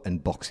floor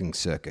and boxing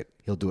circuit.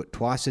 He'll do it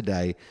twice a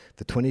day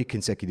for 20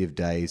 consecutive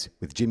days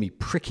with Jimmy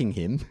pricking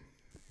him.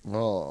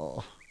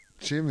 Oh,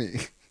 Jimmy.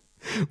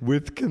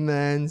 With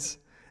commands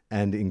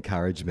and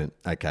encouragement.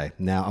 Okay,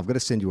 now I've got to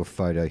send you a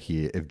photo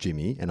here of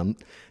Jimmy, and I'm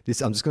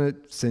just going to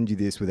send you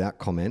this without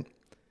comment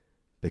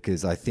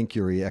because I think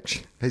your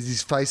reaction... Has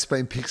his face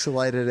been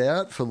pixelated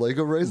out for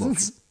legal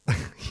reasons?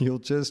 You'll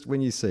just,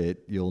 when you see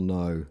it, you'll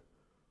know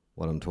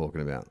what I'm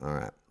talking about. All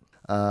right.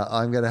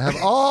 I'm going to have...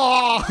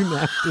 Oh!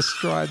 Now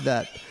describe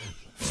that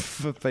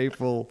for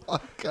people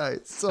Okay,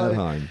 at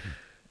home.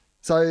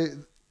 So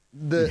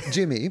the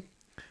Jimmy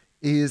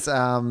is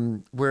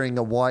wearing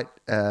a white,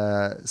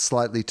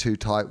 slightly too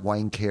tight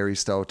Wayne Carey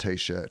style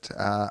t-shirt,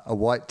 a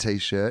white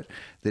t-shirt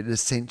that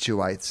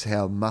accentuates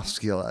how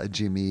muscular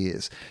Jimmy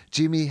is.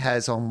 Jimmy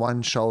has on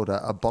one shoulder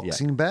a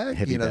boxing bag,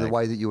 heavy the bag.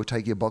 way that you would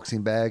take your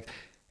boxing bag,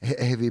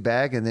 heavy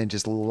bag, and then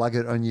just lug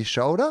it on your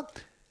shoulder.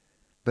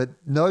 But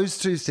those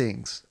two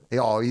things.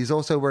 Oh, he's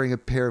also wearing a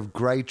pair of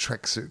grey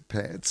tracksuit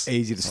pants.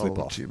 Easy to slip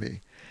off. Jimmy.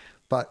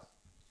 But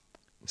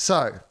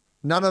so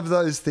none of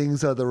those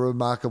things are the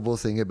remarkable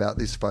thing about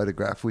this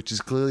photograph, which has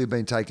clearly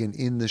been taken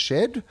in the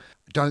shed.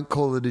 Don't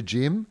call it a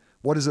gym.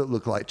 What does it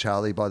look like,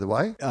 Charlie, by the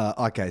way?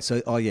 Okay, so,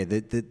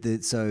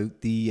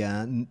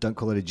 don't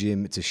call it a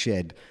gym, it's a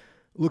shed.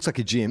 Looks like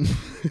a gym.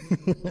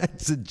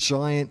 It's a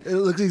giant... It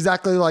looks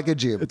exactly like a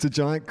gym. It's a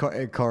giant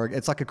corridor.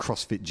 It's like a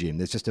CrossFit gym.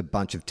 There's just a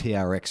bunch of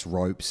TRX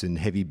ropes and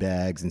heavy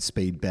bags and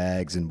speed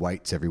bags and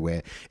weights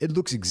everywhere. It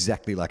looks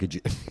exactly like a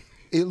gym.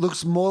 It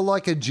looks more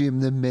like a gym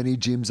than many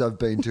gyms I've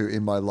been to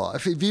in my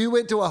life. If you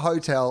went to a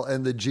hotel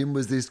and the gym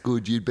was this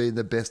good, you'd be in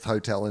the best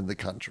hotel in the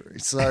country.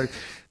 So,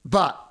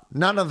 but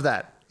none of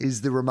that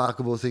is the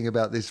remarkable thing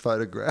about this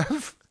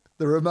photograph.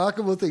 The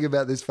remarkable thing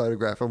about this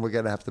photograph, and we're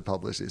going to have to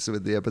publish this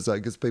with the episode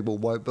because people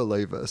won't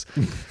believe us,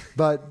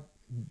 but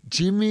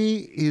Jimmy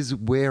is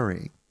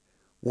wearing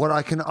what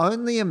I can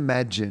only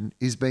imagine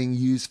is being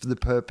used for the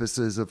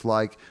purposes of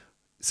like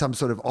some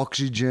sort of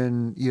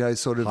oxygen,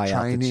 sort of high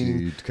training.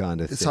 altitude kind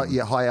of It's thing.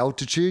 like, high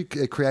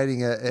altitude,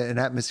 creating an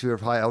atmosphere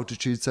of high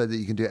altitude so that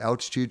you can do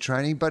altitude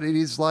training. But it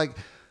is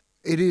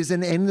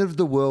an end of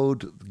the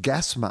world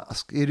gas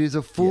mask. It is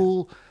a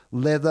full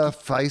leather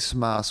face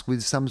mask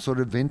with some sort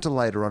of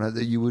ventilator on it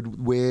that you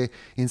would wear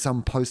in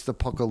some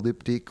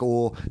post-apocalyptic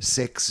or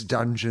sex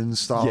dungeon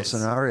style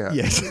scenario.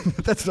 Yes,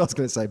 that's what I was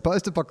going to say.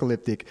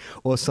 Post-apocalyptic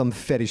or some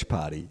fetish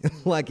party.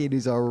 Like it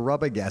is a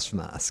rubber gas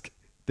mask.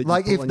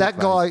 Like if that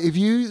guy, if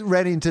you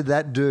ran into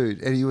that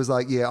dude and he was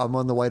like, yeah, I'm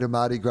on the way to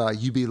Mardi Gras,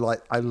 you'd be like,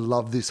 I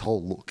love this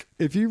whole look.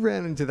 If you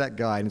ran into that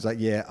guy and he's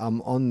like, yeah,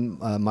 I'm on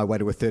my way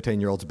to a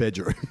 13-year-old's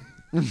bedroom,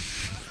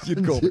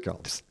 you'd call the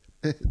cops.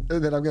 And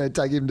then I'm going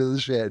to take him to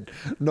the shed,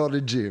 not a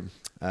gym.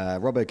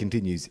 Robbo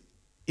continues,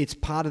 it's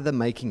part of the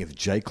making of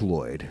Jake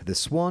Lloyd, the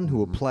swan who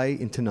will play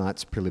in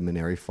tonight's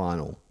preliminary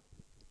final.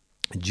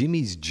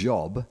 Jimmy's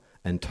job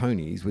and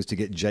Tony's was to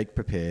get Jake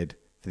prepared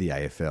for the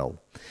AFL.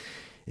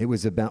 It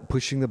was about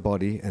pushing the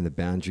body and the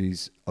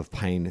boundaries of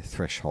pain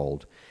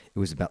threshold. It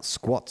was about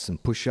squats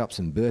and push-ups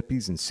and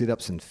burpees and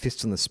sit-ups and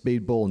fists on the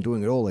speedball and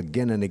doing it all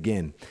again and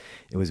again.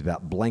 It was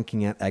about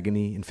blanking out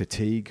agony and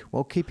fatigue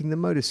while keeping the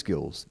motor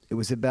skills. It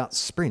was about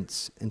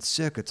sprints and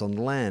circuits on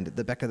land at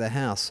the back of the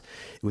house.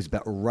 It was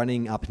about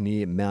running up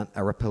near Mount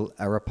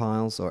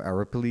Arapiles or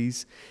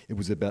Arapiles. It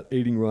was about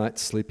eating right,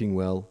 sleeping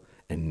well,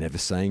 and never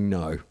saying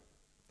no.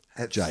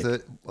 Jake,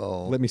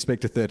 let me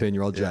speak to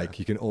 13-year-old Jake.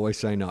 You can always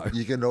say no.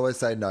 You can always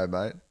say no,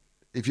 mate.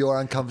 If you're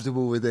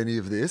uncomfortable with any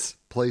of this,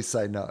 please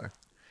say no.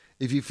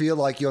 If you feel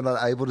like you're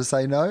not able to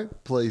say no,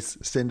 please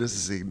send us a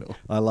signal.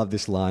 I love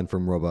this line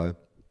from Robbo.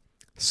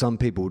 Some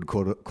people would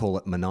call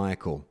it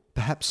maniacal,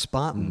 perhaps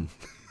Spartan.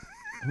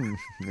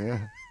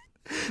 Yeah.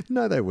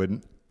 No, they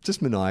wouldn't.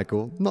 Just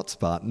maniacal, not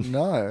Spartan.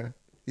 No.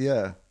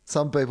 Yeah.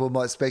 Some people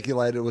might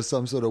speculate it was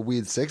some sort of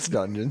weird sex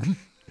dungeon.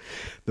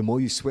 The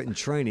more you sweat in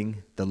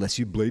training, the less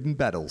you bleed in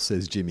battle,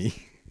 says Jimmy.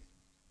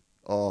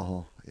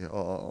 Oh, yeah.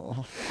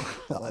 Oh.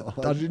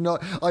 I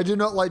do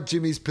not like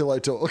Jimmy's pillow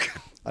talk.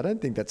 I don't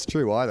think that's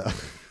true either.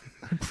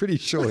 I'm pretty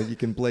sure you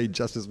can bleed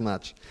just as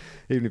much,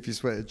 even if you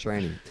sweat at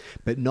training.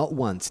 But not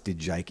once did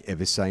Jake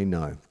ever say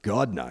no.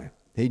 God, no.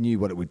 He knew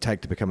what it would take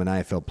to become an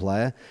AFL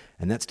player,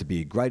 and that's to be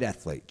a great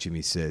athlete,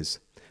 Jimmy says.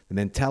 The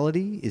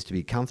mentality is to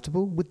be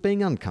comfortable with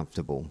being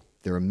uncomfortable.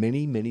 There are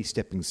many, many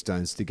stepping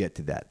stones to get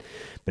to that.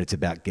 But it's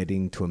about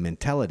getting to a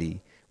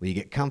mentality where you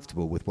get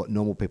comfortable with what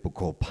normal people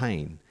call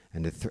pain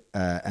and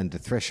a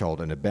threshold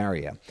and a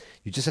barrier.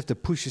 You just have to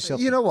push yourself.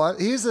 You know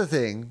what? Here's the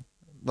thing.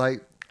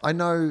 Like, I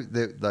know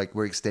that like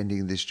we're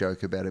extending this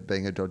joke about it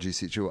being a dodgy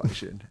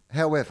situation.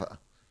 However,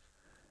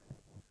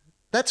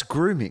 that's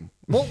grooming.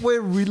 What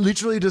we're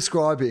literally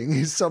describing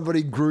is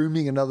somebody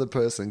grooming another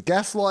person,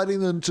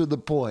 gaslighting them to the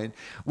point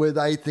where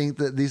they think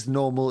that this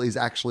normal is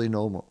actually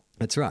normal.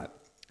 That's right.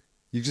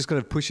 You've just got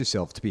to push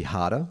yourself to be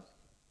harder,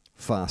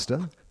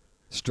 faster,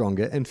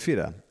 stronger, and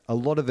fitter. A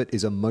lot of it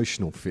is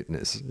emotional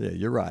fitness. Yeah,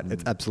 you're right.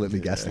 It's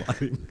absolutely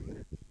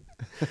gaslighting.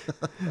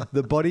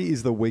 The body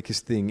is the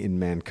weakest thing in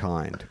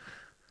mankind.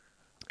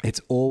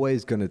 It's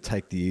always going to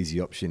take the easy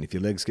option. If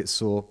your legs get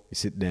sore, you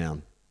sit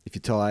down. If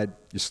you're tired,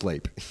 you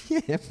sleep.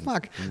 Yeah,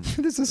 fuck.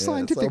 There's a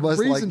scientific it's almost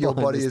reason like your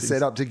behind body these is things.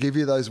 set up to give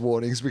you those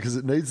warnings because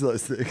it needs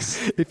those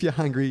things. If you're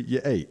hungry,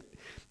 you eat.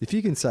 If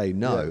you can say,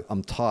 no,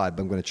 I'm tired,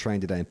 but I'm going to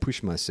train today and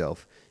push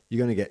myself, you're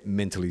going to get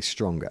mentally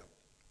stronger.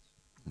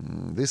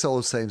 This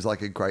all seems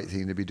like a great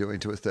thing to be doing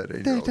to a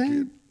 13-year-old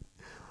kid.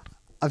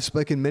 I've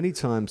spoken many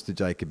times to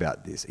Jake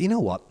about this. You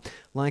know what?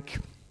 Like,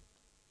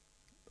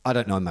 I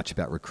don't know much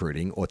about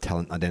recruiting or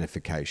talent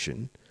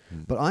identification,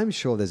 but I'm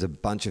sure there's a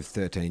bunch of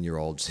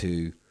 13-year-olds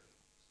who,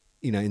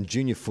 you know, in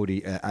junior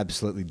footy are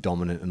absolutely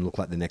dominant and look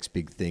like the next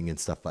big thing and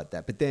stuff like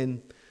that. But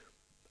then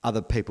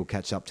other people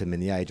catch up to them in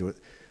the age.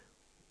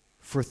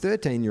 For a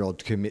 13-year-old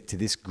to commit to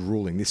this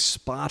grueling, this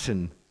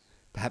Spartan,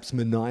 perhaps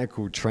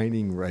maniacal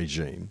training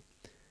regime,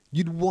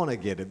 you'd want to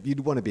get it.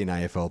 You'd want to be an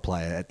AFL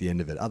player at the end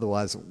of it.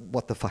 Otherwise,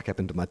 what the fuck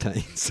happened to my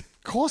teens?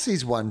 Of course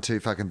he's won 2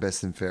 fucking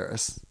best and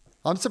fairest.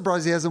 I'm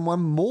surprised he hasn't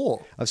won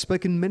more. I've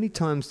spoken many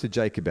times to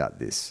Jake about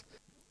this.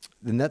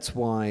 And that's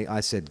why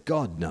I said,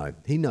 God, no.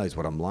 He knows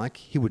what I'm like.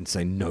 He wouldn't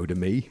say no to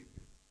me.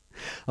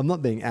 I'm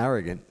not being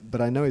arrogant, but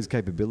I know his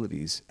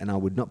capabilities, and I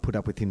would not put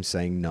up with him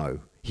saying no.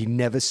 He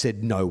never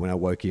said no when I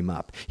woke him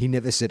up. He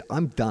never said,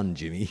 I'm done,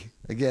 Jimmy.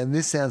 Again,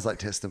 this sounds like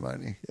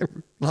testimony.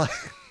 Like,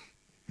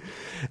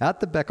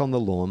 out the back on the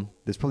lawn,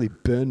 there's probably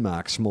burn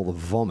marks from all the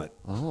vomit.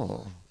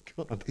 oh,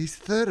 God. He's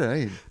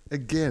 13.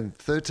 Again,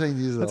 13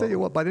 years old. I'll tell you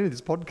what, by the end of this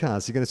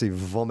podcast, you're going to see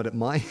vomit at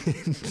my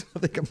end. I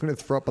think I'm going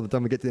to throw up by the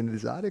time we get to the end of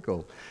this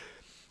article.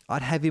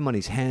 I'd have him on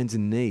his hands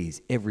and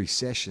knees every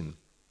session,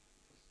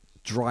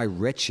 dry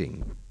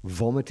retching,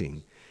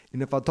 vomiting.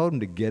 And if I told him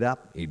to get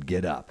up, he'd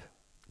get up.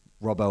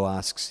 Robbo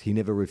asks, he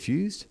never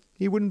refused?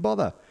 He wouldn't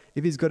bother.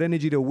 If he's got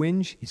energy to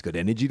whinge, he's got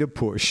energy to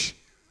push.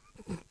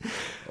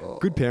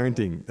 Good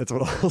parenting. That's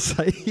what I'll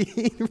say.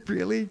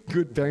 Really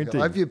good parenting.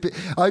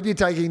 I hope you're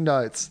taking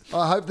notes.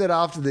 I hope that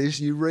after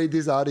this, you read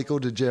this article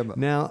to Gemma.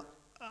 Now,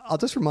 I'll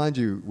just remind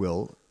you,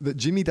 Will, that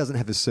Jimmy doesn't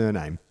have a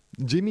surname.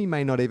 Jimmy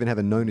may not even have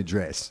a known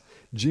address.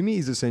 Jimmy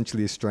is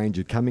essentially a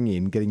stranger coming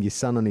in, getting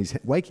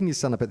waking your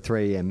son up at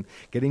 3 a.m.,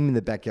 getting him in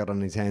the backyard on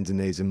his hands and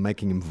knees and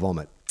making him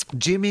vomit.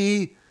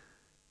 Jimmy,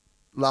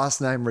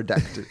 last name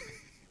redacted.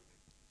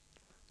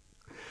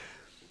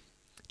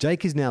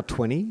 Jake is now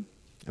 20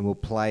 and will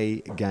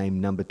play game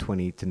number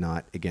 20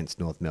 tonight against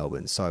North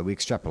Melbourne. So we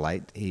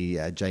extrapolate.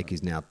 Jake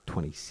is now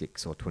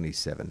 26 or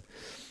 27.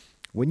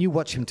 When you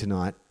watch him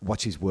tonight,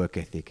 watch his work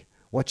ethic.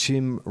 Watch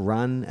him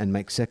run and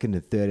make second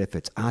and third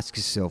efforts. Ask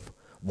yourself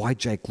why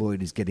Jake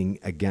Lloyd is getting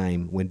a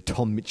game when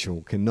Tom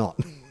Mitchell cannot.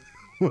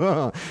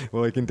 Well,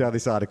 you can tell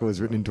this article was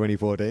written in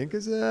 2014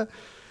 because,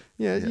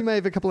 you may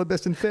have a couple of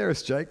best and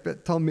fairest, Jake,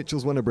 but Tom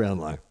Mitchell's won a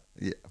Brownlow.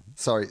 Yeah.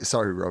 Sorry,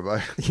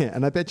 Robbo. Yeah,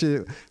 and I bet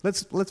you,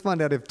 let's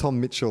find out if Tom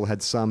Mitchell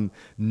had some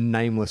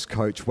nameless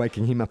coach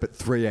waking him up at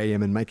 3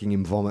 a.m. and making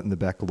him vomit in the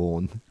back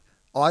lawn.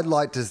 I'd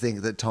like to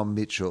think that Tom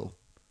Mitchell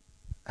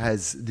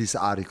has this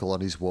article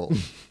on his wall.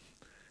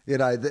 You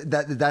know,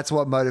 that's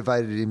what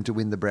motivated him to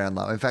win the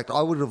Brownlow. In fact,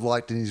 I would have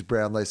liked in his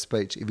Brownlow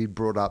speech if he'd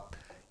brought up,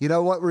 you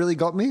know what really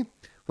got me?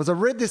 Was I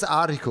read this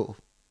article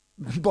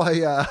by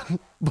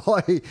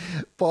Mark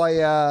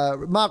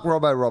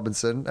Robbo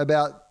Robinson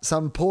about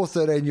some poor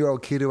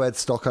 13-year-old kid who had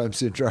Stockholm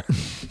Syndrome.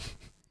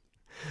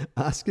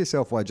 Ask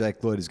yourself why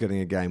Jake Lloyd is getting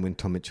a game when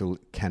Tom Mitchell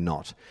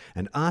cannot.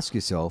 And ask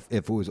yourself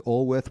if it was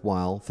all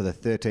worthwhile for the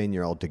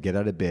 13-year-old to get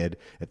out of bed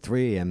at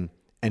 3 a.m.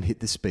 and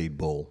hit the speed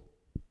ball.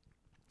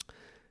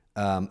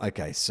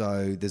 Okay,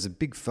 so there's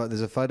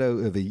a photo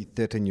of a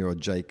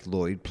 13-year-old Jake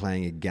Lloyd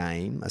playing a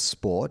game, a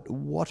sport.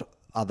 What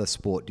other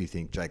sport do you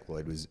think Jake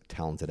Lloyd was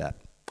talented at?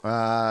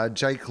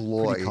 Jake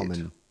Lloyd. Pretty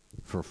common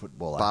for a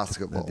footballer.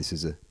 Basketball.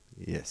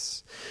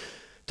 Yes.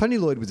 Tony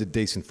Lloyd was a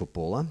decent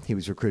footballer. He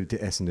was recruited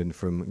to Essendon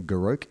from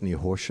Gourock near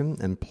Horsham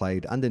and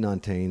played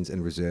under-19s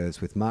and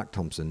reserves with Mark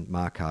Thompson,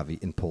 Mark Harvey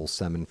and Paul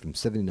Salmon from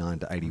 79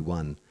 to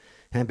 81.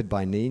 Hampered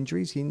by knee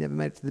injuries, he never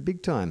made it to the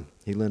big time.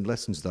 He learned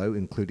lessons, though,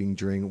 including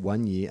during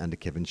 1 year under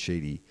Kevin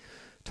Sheedy.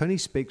 Tony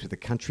speaks with a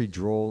country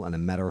drawl and a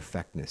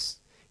matter-of-factness.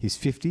 He's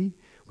 50,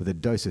 with a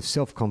dose of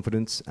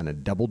self-confidence and a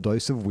double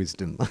dose of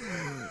wisdom.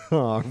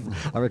 I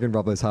reckon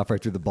Robbo's halfway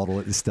through the bottle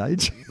at this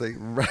stage. I think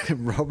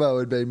Robbo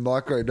had been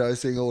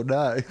microdosing all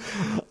day.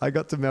 I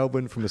got to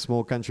Melbourne from a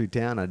small country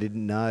town. I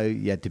didn't know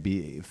you had to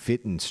be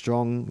fit and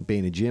strong, be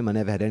in a gym. I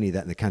never had any of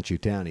that in the country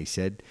town, he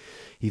said.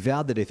 He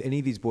vowed that if any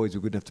of his boys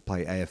were good enough to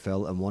play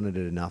AFL and wanted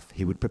it enough,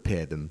 he would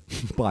prepare them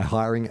by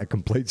hiring a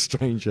complete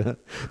stranger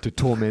to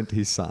torment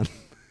his son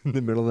in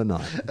the middle of the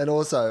night. And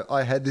also,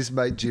 I had this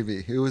mate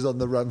Jimmy who was on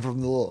the run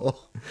from the law.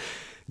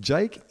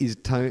 Jake is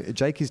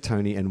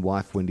Tony and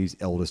wife Wendy's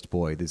eldest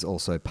boy. There's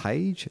also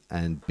Paige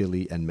and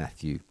Billy and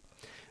Matthew.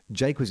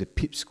 Jake was a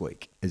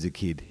pipsqueak as a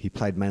kid. He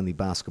played mainly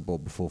basketball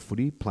before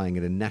footy, playing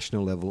at a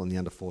national level in the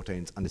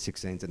under-14s,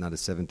 under-16s and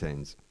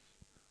under-17s.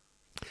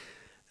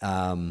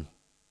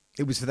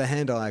 It was for the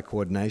hand-eye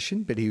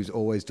coordination, but he was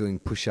always doing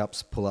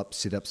push-ups, pull-ups,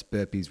 sit-ups,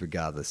 burpees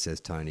regardless, says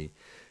Tony.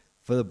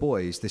 For the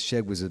boys, the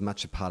shed was as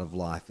much a part of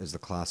life as the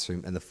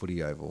classroom and the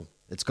footy oval.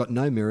 It's got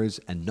no mirrors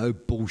and no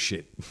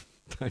bullshit.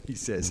 Tony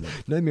says,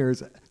 no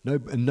mirrors,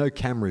 no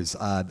cameras.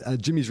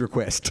 Jimmy's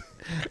request.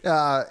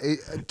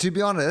 To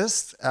be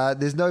honest,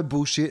 there's no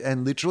bullshit,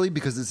 and literally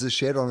because it's a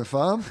shed on a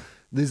farm,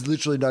 there's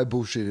literally no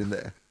bullshit in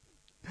there.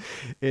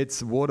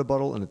 It's a water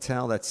bottle and a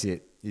towel. That's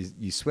it.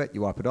 You sweat,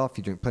 you wipe it off,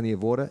 you drink plenty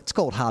of water. It's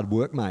called hard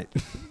work, mate.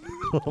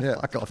 Yeah,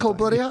 it's called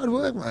bloody hard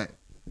work, mate.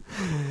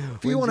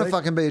 If you want to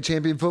fucking be a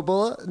champion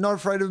footballer, not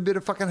afraid of a bit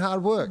of fucking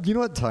hard work. You know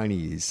what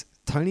Tony is?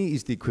 Tony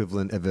is the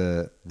equivalent of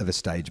a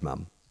stage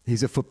mum.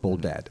 He's a football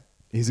dad.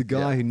 He's a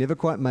guy who never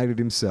quite made it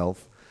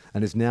himself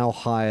and is now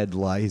hired,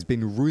 he's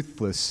been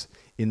ruthless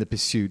in the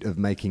pursuit of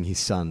making his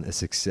son a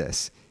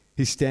success.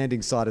 He's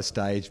standing side of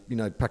stage,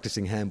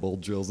 practicing handball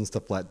drills and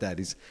stuff like that.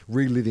 He's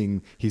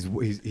reliving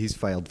his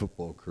failed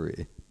football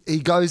career. He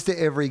goes to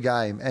every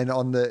game and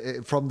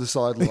from the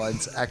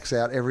sidelines acts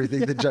out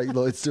everything that Jake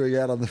Lloyd's doing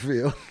out on the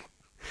field.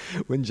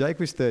 When Jake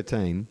was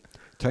 13,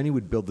 Tony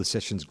would build the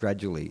sessions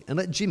gradually and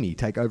let Jimmy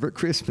take over at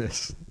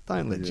Christmas.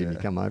 Don't let Jimmy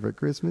come over at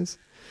Christmas.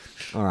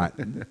 All right,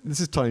 this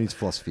is Tony's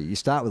philosophy. You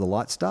start with the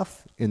light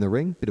stuff in the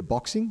ring, bit of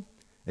boxing.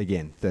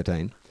 Again,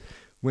 13.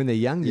 When they're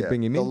young, you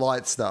bring him in. The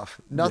light stuff.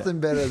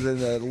 Nothing better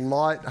than a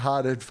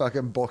light-hearted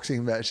fucking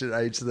boxing match at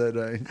age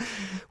 13.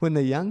 When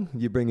they're young,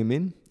 you bring them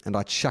in, and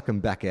I chuck them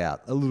back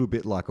out, a little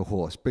bit like a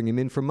horse. Bring them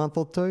in for a month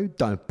or two,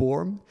 don't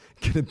bore them.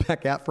 Get them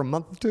back out for a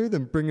month or two,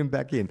 then bring them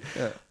back in.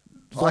 Yeah.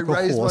 Like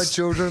I raise my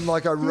children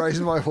like I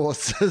raise my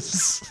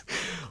horses.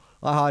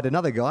 I hired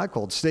another guy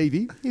called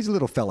Stevie. He's a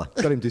little fella.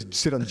 Got him to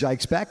sit on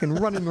Jake's back and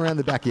run him around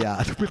the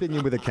backyard, whipping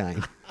him with a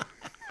cane.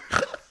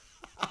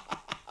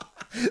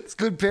 It's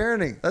good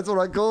parenting. That's what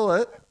I call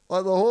it.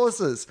 Like the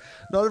horses.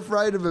 Not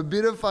afraid of a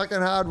bit of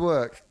fucking hard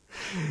work.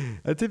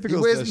 He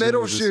wears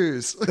metal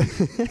shoes.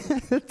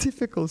 A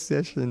typical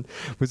session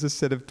was a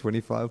set of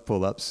 25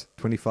 pull-ups,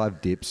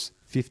 25 dips,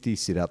 50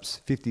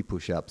 sit-ups, 50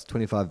 push-ups,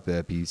 25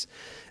 burpees,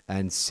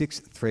 and 6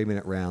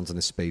 3-minute rounds on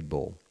a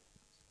speedball.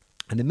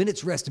 And a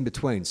minute's rest in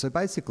between. So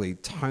basically,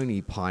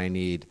 Tony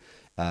pioneered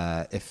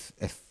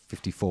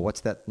F54.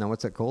 What's that? No,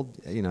 what's that called?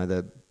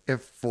 The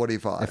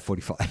F45.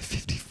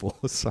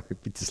 F54. Sorry, a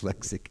bit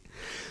dyslexic.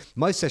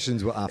 Most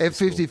sessions were after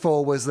F54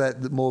 school. was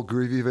that more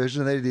groovy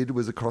version they did.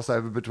 Was a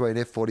crossover between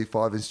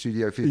F45 and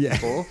Studio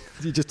 54. Yeah.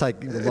 You just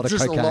take a lot of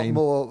just cocaine. A lot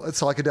more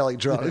psychedelic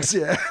drugs,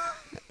 yeah.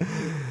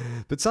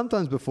 But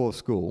sometimes before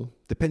school,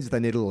 depends if they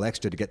need a little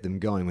extra to get them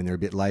going when they're a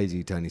bit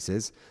lazy, Tony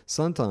says.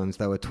 Sometimes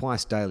they were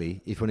twice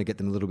daily if you want to get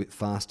them a little bit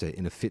faster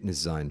in a fitness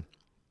zone.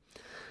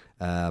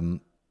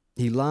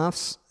 He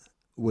laughs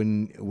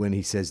when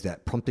he says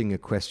that, prompting a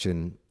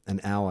question an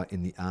hour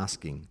in the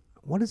asking.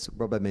 What does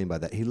Robbo mean by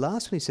that? He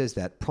laughs when he says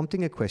that,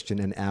 prompting a question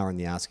an hour in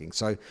the asking.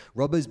 So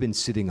Robbo's been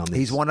sitting on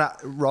this.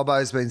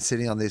 Robbo's been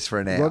sitting on this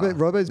for an hour.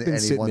 Robbo's been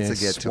sitting there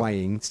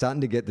swaying,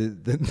 starting to get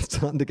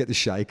the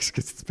shakes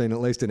because it's been at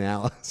least an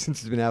hour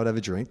since he's been able to have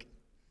a drink.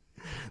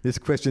 This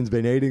question's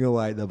been eating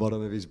away at the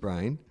bottom of his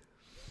brain.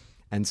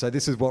 And so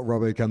this is what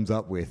Robbo comes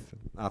up with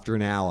after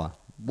an hour.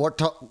 What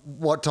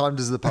time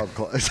does the pub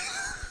close?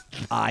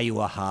 Are you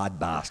a hard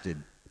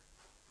bastard?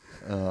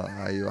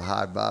 Are you a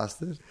hard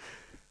bastard?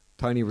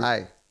 Tony.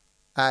 Hey,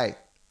 are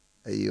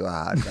you a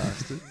hard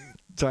bastard?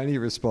 Tony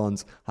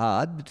responds,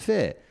 hard but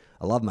fair.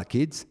 I love my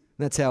kids.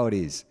 That's how it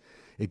is.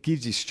 It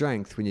gives you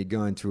strength when you're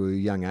going through a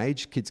young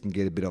age. Kids can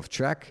get a bit off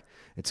track.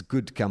 It's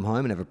good to come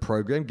home and have a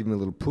program, give them a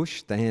little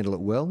push. They handle it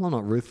well. I'm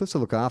not ruthless. I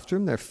look after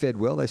them. They're fed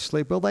well. They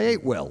sleep well. They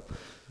eat well.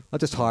 I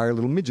just hire a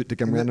little midget to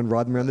come around and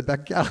ride them around the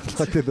backyard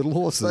like they're little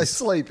horses. They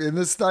sleep in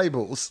the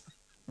stables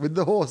with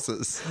the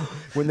horses.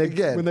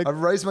 I've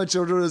raised my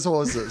children as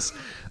horses.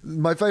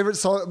 My favourite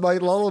song, my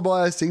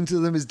lullaby I sing to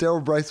them is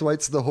Daryl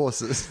Braithwaite's The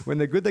Horses. When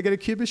they're good, they get a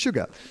cube of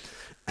sugar.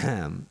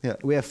 Yeah.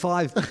 We have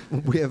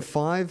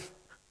five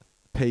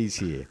P's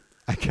here.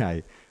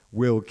 Okay.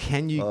 Will,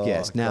 can you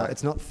guess? Now,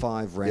 it's not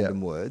 5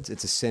 random words.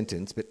 It's a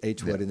sentence, but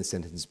each word in the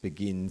sentence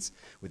begins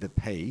with a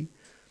P.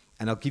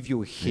 And I'll give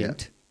you a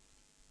hint.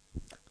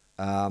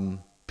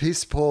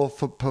 Piss poor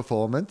for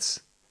performance.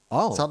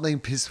 Oh.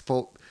 Something piss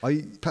poor.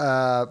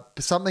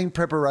 Something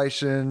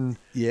preparation.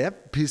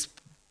 Yep. Piss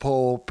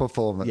poor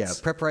performance. Yeah,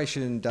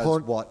 preparation does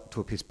what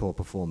to a piss poor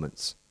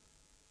performance?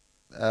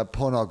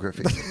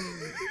 Pornography.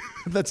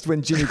 That's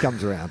when Jimmy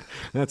comes around.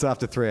 That's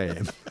after 3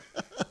 a.m.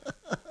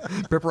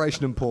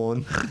 Preparation and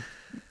porn.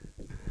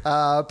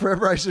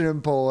 Preparation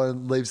and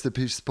porn leaves the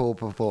piss poor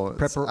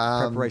performance.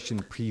 Preparation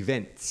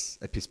prevents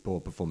a piss poor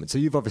performance. So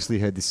you've obviously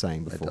heard this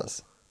saying before. It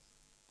does.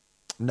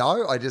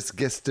 No, I just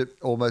guessed it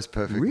almost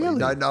perfectly.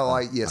 Really?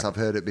 I've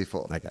heard it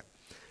before. Okay.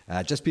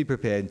 Just be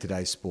prepared in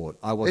today's sport.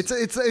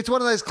 It's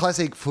one of those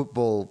classic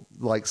football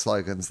like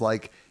slogans.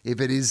 Like,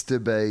 if it is to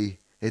be,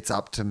 it's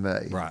up to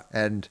me. Right.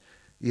 And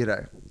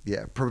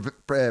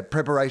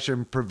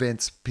preparation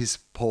prevents piss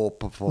poor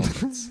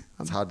performance.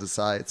 It's hard to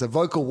say. It's a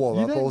vocal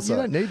warm up also.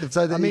 You don't need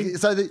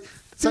the.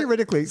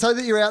 Theoretically, so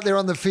that you're out there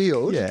on the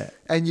field, Yeah.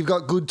 and you've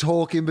got good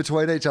talk in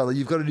between each other.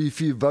 You've got to do a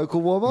few vocal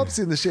warm ups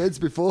in the sheds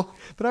before.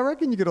 But I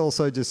reckon you could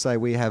also just say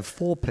we have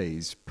 4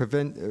 P's.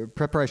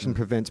 Preparation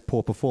prevents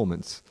poor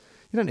performance.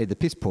 You don't need the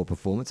piss poor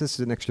performance. This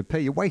is an extra P.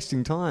 You're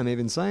wasting time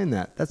even saying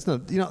that. That's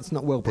not. It's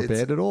not well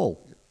prepared at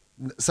all.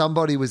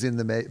 Somebody was in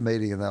the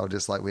meeting and they were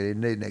just like, we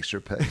need an extra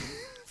P.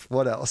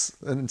 What else?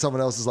 And someone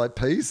else is like,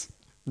 P's?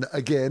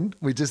 Again,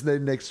 we just need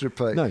an extra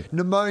P. No.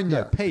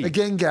 Pneumonia. No, P.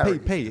 Again, Gary.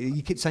 P.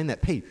 You keep saying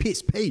that. P.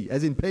 Piss. P.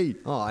 As in P.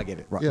 Oh, I get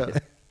it. Right. Yeah.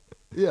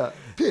 Yeah.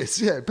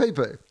 Piss. Yeah.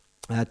 PP.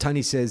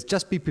 Tony says,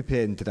 just be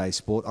prepared in today's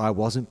sport. I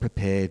wasn't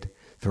prepared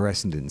for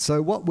Essendon.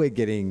 So what we're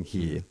getting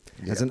here,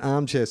 as an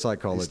armchair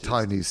psychologist, it's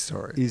Tony's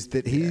story. Is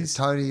that he's...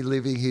 Tony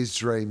living his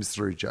dreams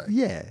through Jake.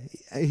 Yeah.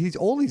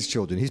 All his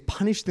children, he's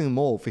punished them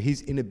all for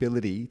his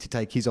inability to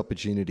take his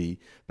opportunity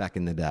back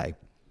in the day.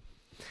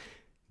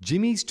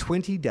 Jimmy's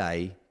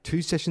 20-day,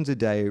 2 sessions a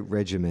day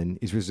regimen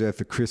is reserved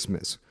for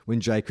Christmas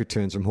when Jake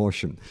returns from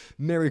Horsham.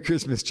 Merry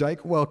Christmas,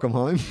 Jake. Welcome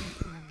home.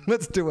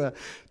 Let's do a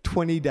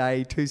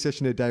 20-day, 2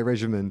 session a day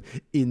regimen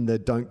in the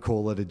don't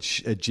call it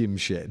a gym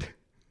shed.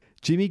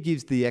 Jimmy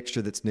gives the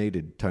extra that's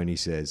needed, Tony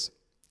says.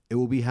 It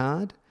will be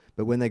hard,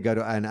 but when they go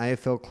to an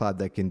AFL club,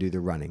 they can do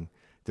the running.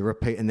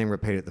 Repeat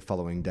it the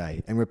following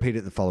day, and repeat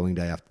it the following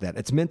day after that.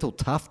 It's mental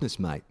toughness,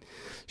 mate.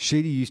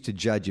 Sheedy used to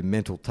judge your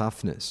mental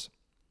toughness.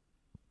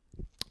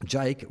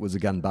 Jake was a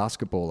gun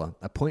basketballer,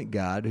 a point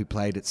guard who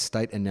played at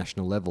state and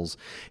national levels.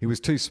 He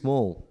was too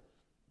small,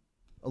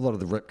 a lot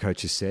of the rep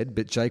coaches said,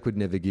 but Jake would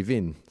never give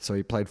in. So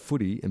he played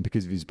footy, and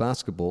because of his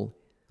basketball,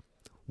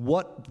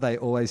 what they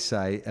always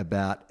say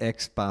about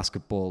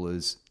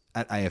ex-basketballers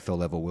at AFL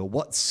level, Will,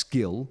 what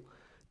skill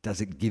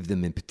does it give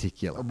them in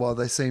particular? Well,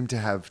 they seem to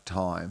have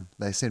time.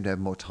 They seem to have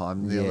more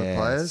time than the other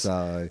players.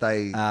 So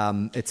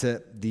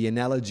the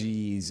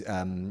analogy is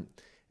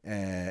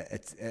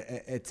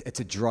it's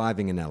a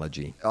driving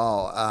analogy.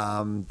 No,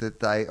 I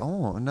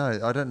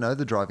don't know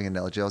the driving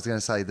analogy. I was going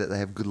to say that they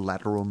have good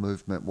lateral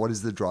movement. What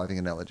is the driving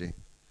analogy?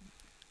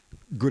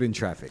 Good in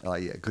traffic. Oh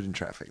yeah, good in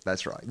traffic.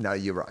 That's right. No,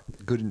 you're right.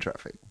 Good in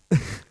traffic.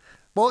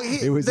 Well,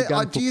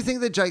 do you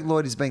think that Jake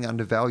Lloyd is being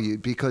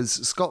undervalued because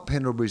Scott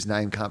Pendlebury's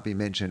name can't be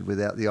mentioned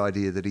without the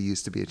idea that he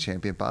used to be a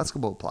champion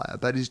basketball player?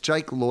 But is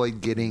Jake Lloyd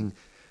getting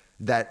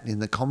that in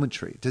the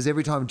commentary? Does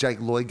every time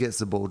Jake Lloyd gets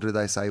the ball, do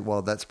they say,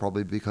 well, that's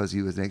probably because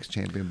he was an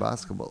ex-champion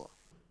basketballer?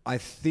 I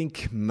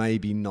think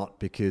maybe not,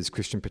 because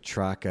Christian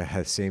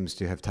Petrarca seems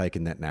to have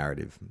taken that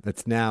narrative.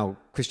 It's now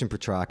Christian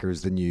Petrarca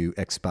is the new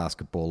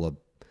ex-basketballer.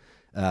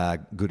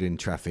 Good in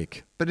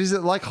traffic. But is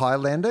it like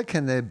Highlander?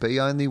 Can there be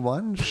only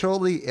one?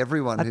 Surely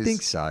everyone I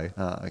think so.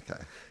 Oh,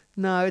 okay.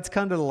 No, it's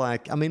kind of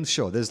like,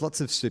 sure, there's lots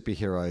of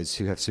superheroes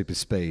who have super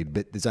speed,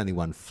 but there's only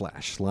one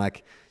Flash.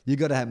 Like, you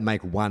got to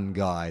make one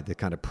guy the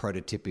kind of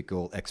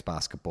prototypical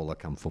ex-basketballer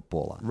come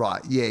footballer.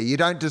 Right, yeah. You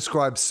don't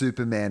describe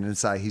Superman and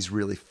say he's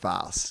really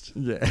fast.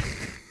 Yeah.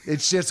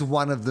 It's just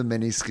one of the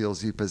many skills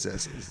he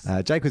possesses.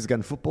 Jake was a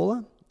gun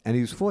footballer. And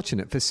he was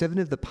fortunate. For 7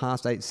 of the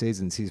past 8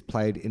 seasons, he's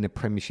played in a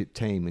premiership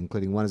team,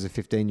 including one as a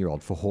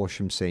 15-year-old for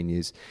Horsham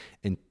Seniors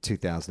in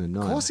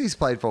 2009. Of course he's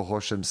played for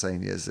Horsham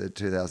Seniors in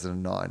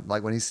 2009,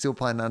 like when he's still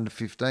playing under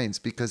 15s,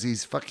 because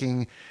he's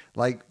fucking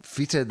like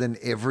fitter than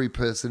every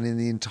person in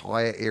the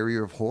entire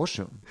area of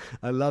Horsham.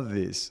 I love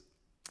this.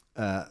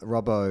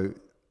 Robbo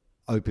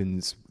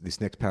opens this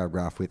next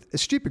paragraph with a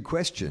stupid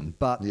question,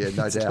 but Yeah,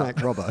 no it's doubt. like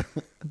Robbo.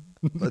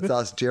 Let's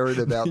ask Jared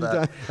about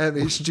that. How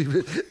many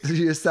stupid? Do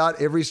you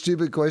start every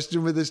stupid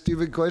question with a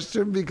stupid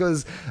question?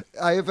 Because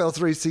AFL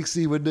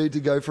 360 would need to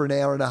go for an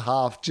hour and a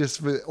half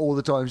just for all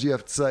the times you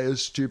have to say a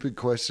stupid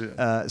question.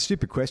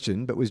 Stupid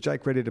question, but was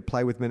Jake ready to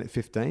play with men at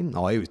 15?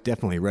 Oh, he was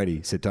definitely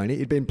ready, said Tony.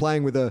 He'd been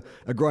playing with a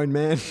grown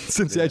man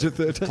since the age of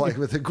 13. Playing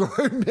with a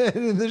grown man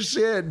in the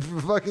shed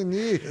for fucking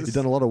years. He'd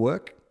done a lot of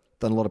work,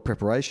 done a lot of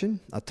preparation.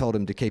 I told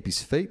him to keep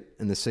his feet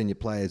and the senior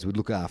players would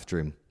look after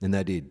him, and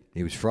they did.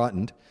 He was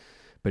frightened.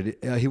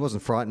 But he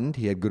wasn't frightened.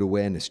 He had good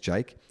awareness,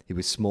 Jake. He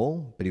was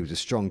small, but he was a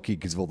strong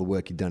kid because of all the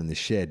work he'd done in the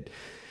shed.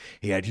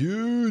 He had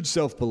huge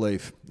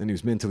self-belief and he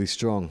was mentally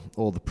strong.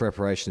 All the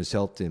preparation has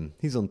helped him.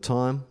 He's on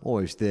time,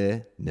 always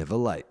there, never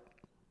late.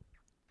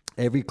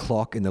 Every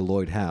clock in the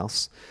Lloyd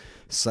house,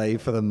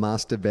 save for the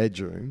master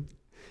bedroom,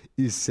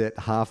 is set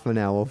half an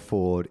hour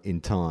forward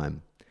in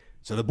time.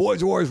 So the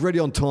boys are always ready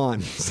on time,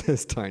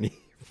 says Tony.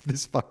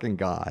 This fucking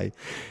guy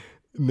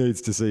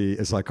needs to see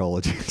a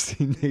psychologist.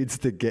 He needs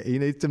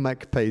to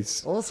make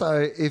peace.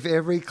 Also, if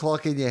every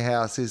clock in your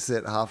house is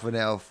set half an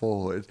hour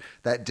forward,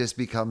 that just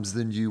becomes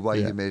the new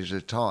way you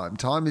measure time.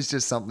 Time is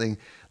just something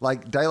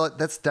like daylight.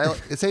 That's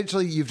daylight.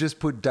 Essentially, you've just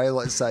put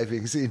daylight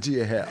savings into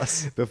your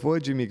house. Before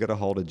Jimmy got a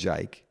hold of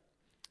Jake,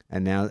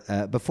 and now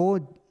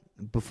before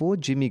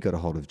Jimmy got a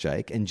hold of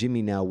Jake, and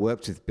Jimmy now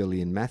works with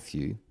Billy and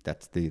Matthew,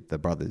 that's the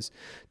brothers,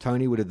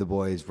 Tony would have the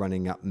boys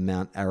running up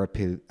Mount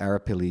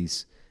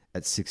Arapiles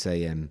at 6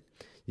 a.m.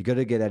 You got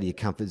to get out of your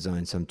comfort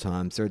zone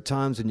sometimes. There are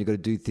times when you got to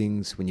do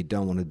things when you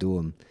don't want to do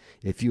them.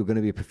 If you're going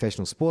to be a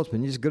professional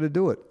sportsman, you just got to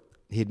do it.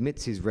 He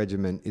admits his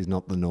regiment is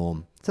not the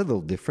norm. It's a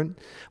little different.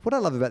 What I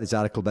love about this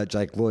article about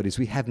Jake Lloyd is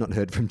we have not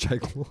heard from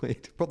Jake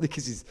Lloyd, probably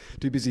because he's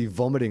too busy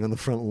vomiting on the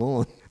front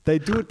lawn. They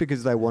do it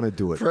because they want to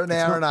do it. For an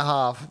hour and a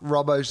half,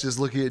 Robbo's just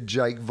looking at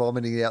Jake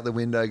vomiting out the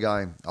window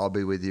going, I'll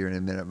be with you in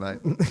a minute, mate.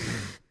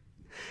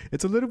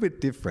 It's a little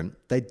bit different.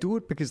 They do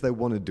it because they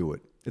want to do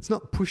it. It's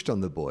not pushed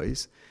on the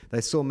boys. They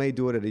saw me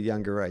do it at a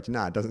younger age.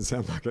 No, it doesn't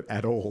sound like it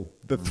at all.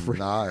 The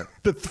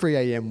 3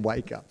 a.m.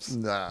 wake-ups.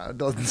 No, it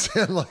doesn't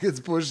sound like it's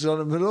pushed on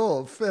them at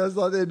all. It sounds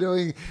like they're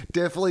doing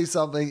definitely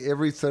something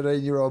every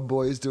 13-year-old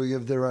boy is doing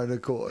of their own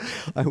accord.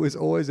 I was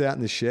always out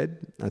in the shed.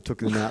 I took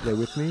them out there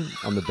with me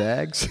on the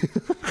bags.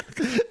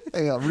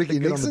 Hang on, Ricky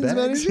Get on the Nixon's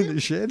bags in manager? the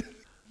shed.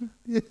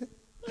 Yeah.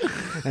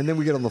 And then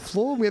we get on the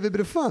floor and we have a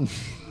bit of fun.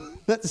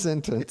 That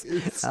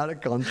sentence, out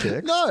of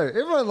context. No,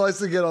 everyone likes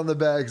to get on the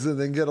bags and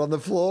then get on the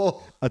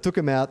floor. I took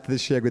him out to the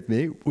shed with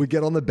me. We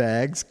get on the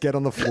bags, get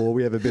on the floor,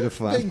 we have a bit of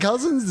fun. Ben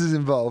Cousins is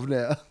involved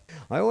now.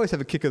 I always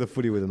have a kick of the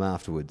footy with him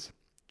afterwards.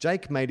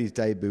 Jake made his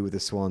debut with the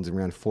Swans in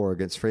round 4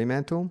 against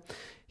Fremantle.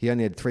 He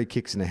only had 3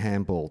 kicks and a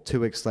handball. 2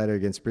 weeks later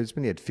against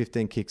Brisbane, he had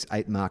 15 kicks,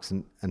 8 marks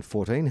and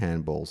 14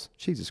 handballs.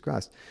 Jesus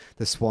Christ.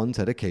 The Swans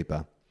had a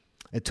keeper.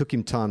 It took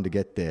him time to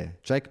get there.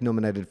 Jake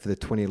nominated for the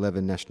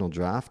 2011 National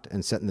Draft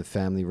and sat in the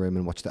family room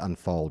and watched it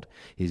unfold.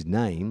 His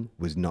name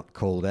was not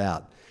called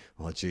out.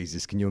 Oh,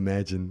 Jesus, can you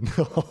imagine?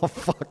 Oh,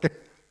 fuck.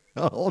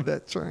 All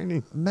that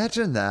training.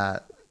 Imagine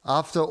that.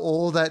 After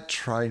all that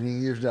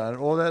training you've done,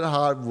 all that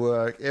hard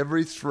work,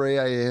 every 3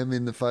 a.m.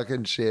 in the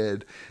fucking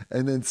shed,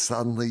 and then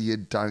suddenly you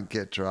don't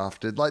get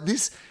drafted. Like,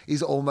 this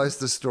is almost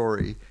the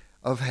story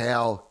of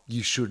how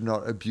you should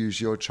not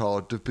abuse your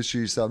child to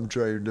pursue some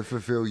dream to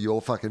fulfill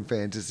your fucking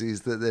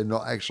fantasies that they're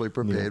not actually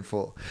prepared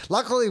for.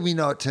 Luckily, we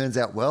know it turns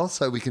out well,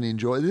 so we can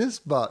enjoy this,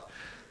 but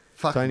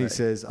fuck Tony me.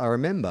 says, I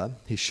remember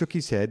he shook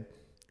his head,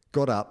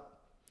 got up,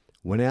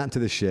 went out into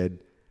the shed,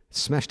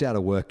 smashed out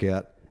a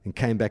workout, and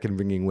came back in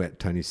wringing wet,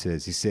 Tony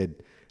says. He said,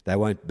 they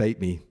won't beat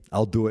me.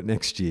 I'll do it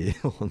next year.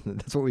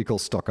 That's what we call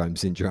Stockholm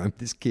Syndrome.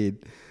 This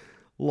kid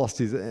lost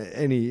his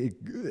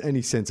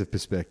any sense of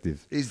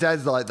perspective. His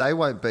dad's like, they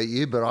won't beat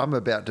you, but I'm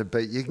about to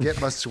beat you. Get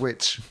my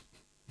switch.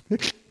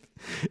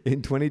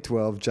 In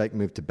 2012, Jake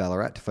moved to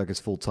Ballarat to focus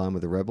full-time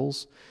with the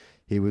Rebels.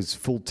 He was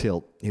full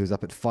tilt. He was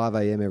up at 5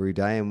 a.m. every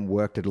day and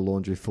worked at a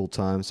laundry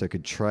full-time so he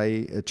could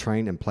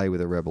train and play with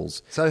the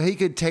Rebels. So he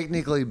could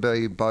technically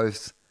be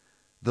both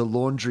the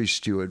laundry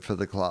steward for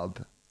the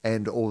club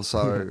and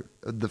also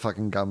the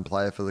fucking gun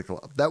player for the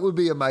club. That would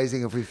be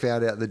amazing if we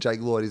found out that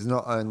Jake Lloyd is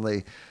not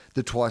only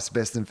the twice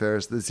best and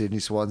fairest of the Sydney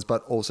Swans,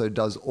 but also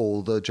does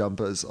all the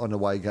jumpers on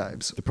away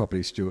games. The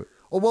property steward.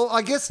 Oh, well,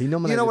 I guess, you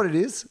nominated- know what it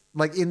is?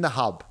 Like in the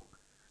hub.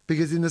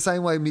 Because in the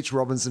same way Mitch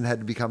Robinson had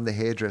to become the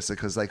hairdresser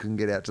because they couldn't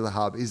get out to the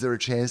hub, is there a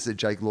chance that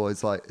Jake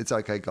Lloyd's like, it's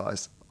okay,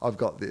 guys, I've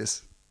got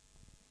this.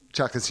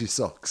 Chuck us your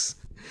socks.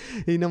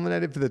 He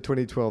nominated for the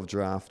 2012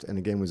 draft and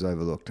again was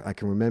overlooked. I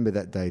can remember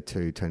that day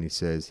too, Tony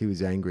says. He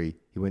was angry.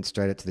 He went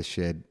straight out to the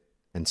shed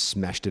and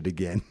smashed it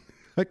again.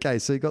 Okay,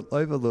 so he got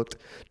overlooked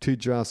 2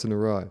 drafts in a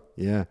row.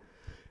 Yeah.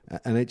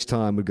 And each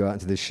time would go out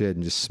into the shed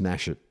and just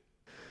smash it.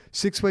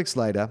 6 weeks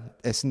later,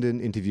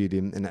 Essendon interviewed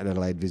him and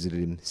Adelaide visited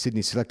him.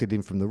 Sydney selected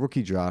him from the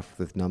rookie draft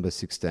with number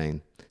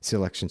 16,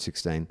 selection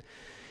 16.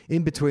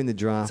 In between the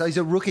draft... So he's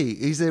a rookie.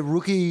 He's a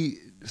rookie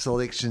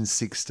selection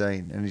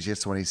 16 and he's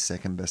just won his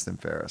second best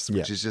and fairest,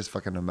 which is just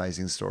fucking an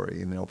amazing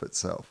story in and of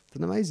itself. It's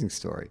an amazing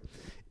story.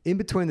 In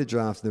between the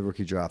draft and the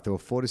rookie draft, there were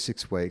 4 to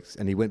 6 weeks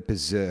and he went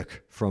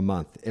berserk for a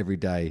month every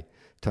day,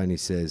 Tony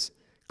says.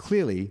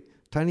 Clearly,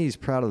 Tony is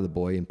proud of the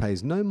boy and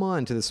pays no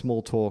mind to the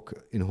small talk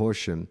in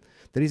Horsham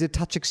that he's a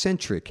touch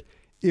eccentric,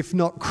 if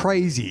not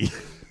crazy.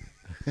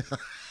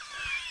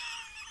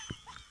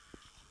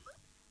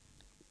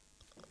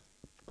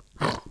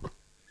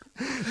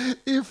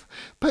 If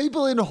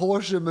people in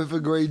Horsham have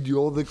agreed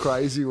you're the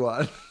crazy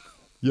one.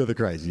 You're the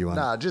crazy one.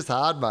 Nah, just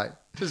hard, mate.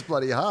 Just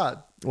bloody hard.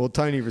 Well,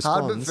 Tony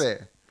responds. Hard but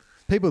fair.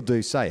 People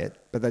do say it,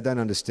 but they don't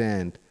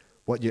understand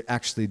what you're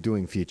actually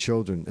doing for your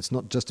children. It's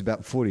not just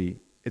about footy.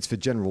 It's for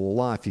general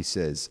life, he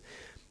says.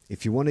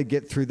 If you want to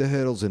get through the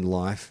hurdles in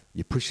life,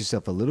 you push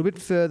yourself a little bit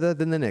further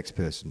than the next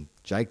person.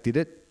 Jake did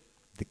it.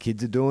 The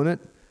kids are doing it.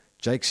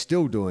 Jake's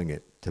still doing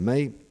it. To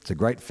me, it's a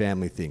great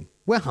family thing.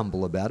 We're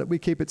humble about it. We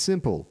keep it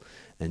simple.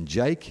 And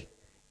Jake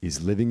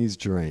is living his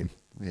dream.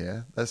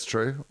 Yeah, that's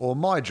true. Or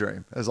my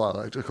dream, as I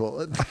like to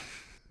call it.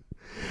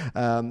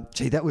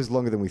 Gee, that was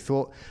longer than we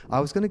thought. I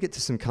was going to get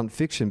to some cunt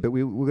fiction, but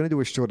we're going to do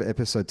a shorter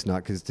episode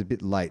tonight because it's a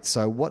bit late.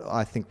 So what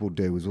I think we'll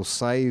do is we'll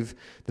save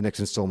the next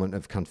installment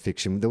of cunt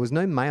fiction. There was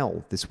no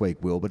mail this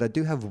week, Will, but I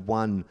do have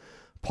one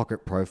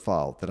pocket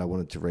profile that I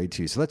wanted to read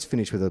to you. So let's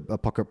finish with a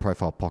pocket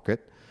profile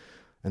pocket,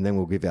 and then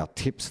we'll give our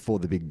tips for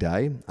the big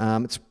day.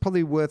 It's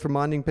probably worth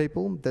reminding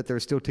people that there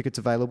are still tickets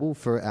available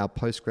for our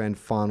post-grand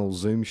final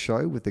Zoom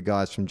show with the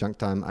guys from Junk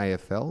Time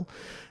AFL.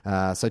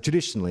 So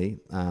traditionally,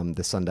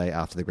 the Sunday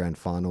after the grand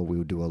final, we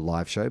will do a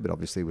live show, but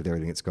obviously with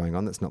everything that's going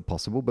on, that's not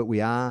possible. But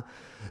we are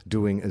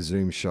doing a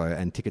Zoom show,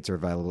 and tickets are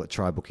available at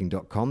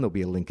trybooking.com. There'll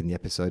be a link in the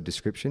episode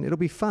description. It'll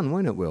be fun,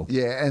 won't it, Will?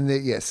 Yeah, and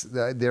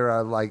there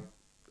are like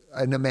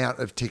an amount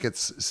of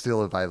tickets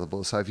still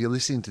available. So if you're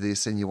listening to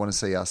this and you want to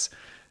see us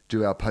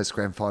do our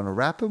post-grand final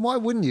wrap, and why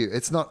wouldn't you?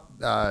 It's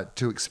not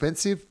too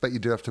expensive, but you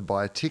do have to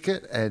buy a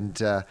ticket, and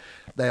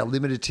they are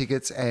limited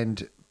tickets,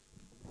 and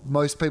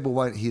most people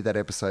won't hear that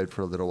episode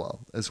for a little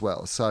while as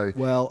well. So,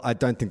 well, I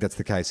don't think that's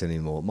the case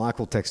anymore.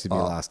 Michael texted me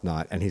last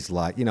night, and he's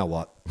like, you know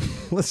what?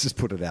 Let's just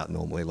put it out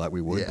normally like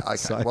we would. Yeah,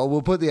 okay. Well,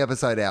 we'll put the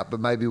episode out, but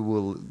maybe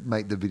we'll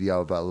make the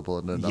video available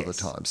at another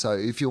time. So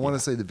if you want to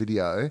see the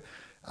video,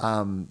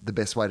 the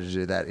best way to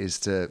do that is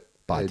to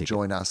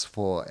join us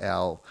for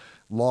our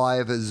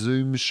live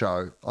Zoom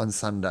show on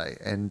Sunday.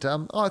 And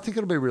I think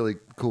it'll be really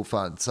cool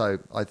fun. So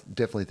I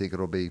definitely think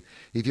it'll be,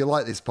 if you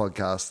like this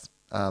podcast,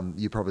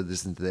 you probably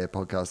listen to their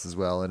podcast as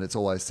well. And it's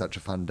always such a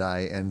fun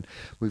day. And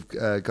we've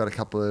got a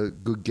couple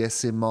of good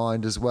guests in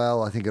mind as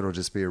well. I think it'll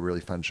just be a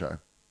really fun show.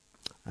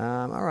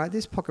 All right.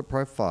 This pocket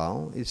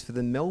profile is for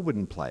the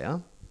Melbourne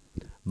player,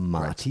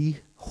 Marty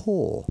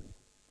Hoare.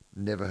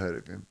 Never heard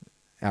of him.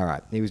 All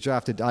right. He was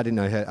drafted. I hadn't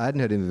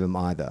heard of him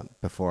either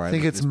before. I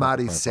think it's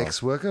Marty's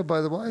sex worker,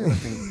 by the way, I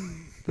think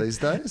these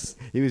days.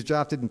 He was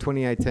drafted in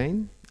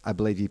 2018. I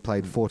believe he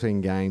played 14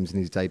 games in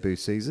his debut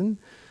season,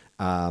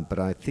 but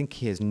I think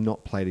he has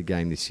not played a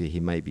game this year.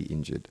 He may be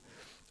injured.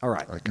 All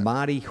right. Okay.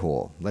 Marty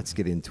Hoare. Let's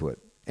get into it.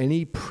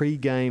 Any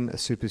pre-game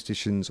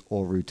superstitions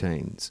or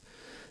routines?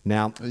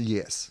 Now,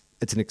 yes.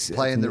 It's an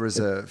play in the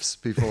reserves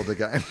before the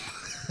game.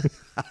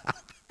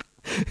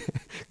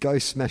 Go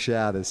smash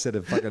out a set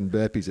of fucking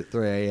burpees at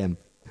 3 a.m.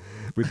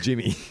 with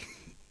Jimmy.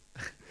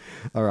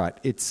 All right.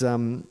 It's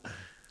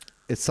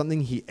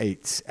something he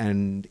eats,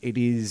 and it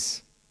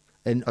is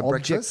an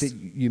object that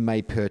you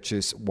may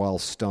purchase while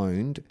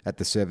stoned at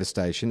the service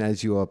station.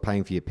 As you are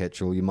paying for your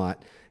petrol, you might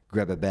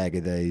grab a bag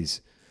of these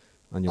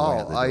on your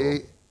way out the door.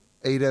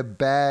 I eat a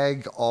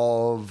bag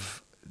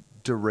of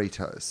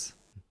Doritos.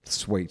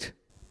 Sweet.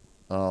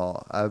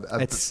 Oh,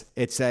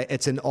 it's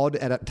an odd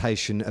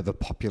adaptation of a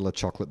popular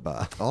chocolate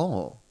bar.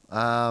 Oh,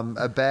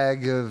 a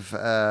bag of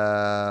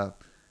no,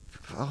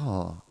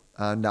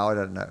 I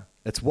don't know.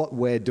 It's what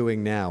we're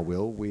doing now,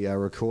 Will. We are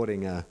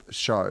recording a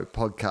show,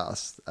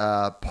 podcast,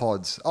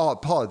 pods. Oh,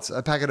 pods,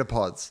 a packet of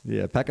pods.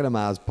 Yeah, a packet of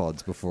Mars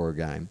pods before a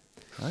game.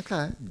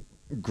 Okay.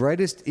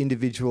 Greatest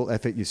individual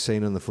effort you've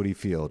seen on the footy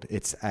field.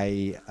 It's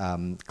a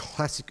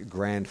classic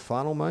grand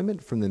final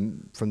moment from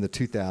the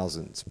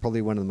 2000s.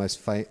 Probably one of the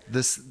most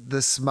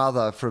the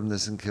smother from the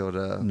St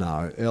Kilda.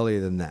 No,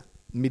 earlier than that,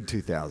 mid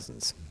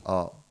 2000s.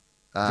 Oh,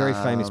 very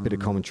famous bit of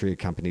commentary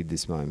accompanied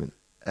this moment.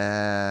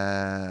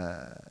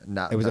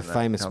 No, it was a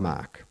famous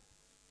mark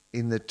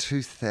in the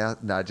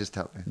 2000. No, just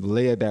help me.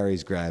 Leo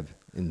Barry's grab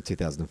in the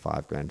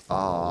 2005 grand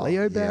final.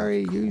 Leo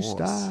Barry, you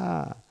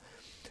star.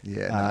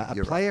 Yeah, a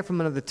player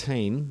from another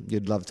team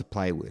you'd love to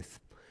play with.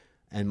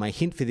 And my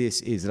hint for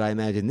this is that I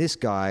imagine this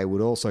guy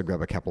would also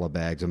grab a couple of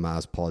bags of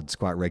Mars pods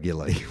quite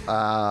regularly. He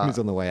was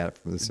on the way out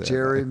from the survey.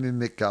 Jeremy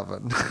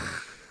McGovern.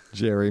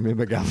 Jeremy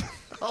McGovern.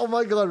 Oh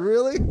my God,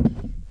 really?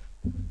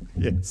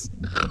 Yes.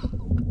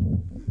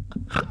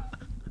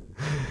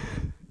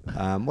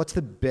 What's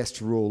the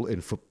best rule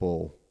in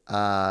football?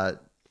 Uh,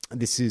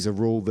 This is a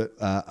rule that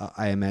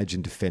I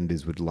imagine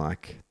defenders would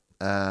like.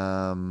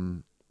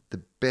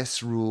 the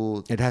best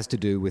rule. It has to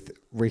do with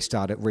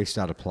restart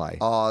a play.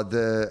 Oh,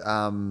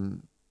 the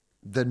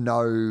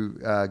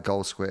no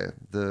goal square.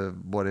 The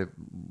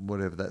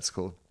whatever that's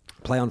called.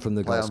 Play on from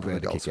the Play goal on from square the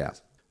to goal kick squares.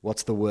 out.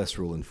 What's the worst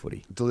rule in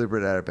footy?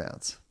 Deliberate out of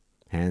bounds.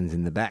 Hands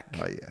in the back.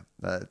 Oh yeah,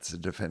 that's a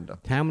defender.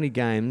 How many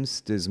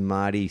games does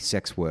Marty,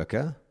 sex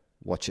worker,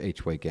 watch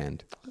each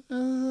weekend?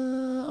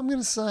 I'm going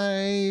to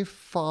say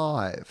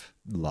 5.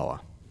 Lower.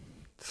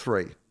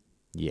 3.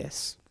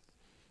 Yes.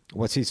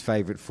 What's his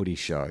favourite footy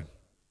show?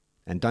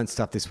 And don't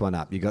stuff this one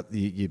up.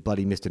 You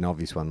bloody missed an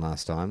obvious one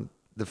last time.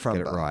 The front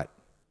Get it bar. right.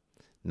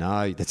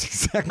 No, that's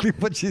exactly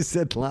what you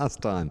said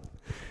last time.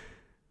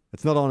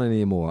 It's not on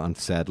anymore,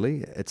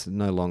 sadly. It's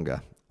no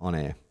longer on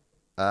air.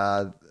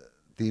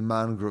 The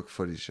Marngrook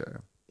footy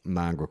show.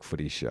 Marngrook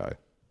footy show.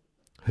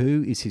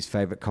 Who is his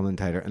favourite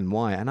commentator and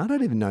why? And I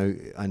don't even know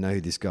I know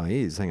who this guy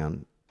is. Hang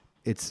on.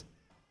 It's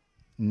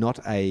not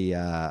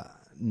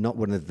not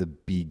one of the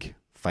big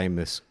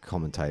famous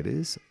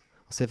commentators.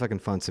 I'll see if I can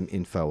find some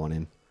info on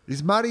him.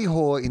 Is Marty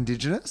Hoare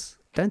Indigenous?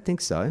 Don't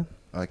think so.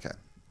 Okay.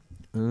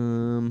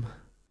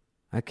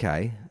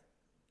 Okay.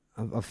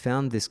 I've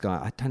found this guy.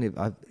 I don't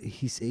even.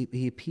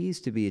 He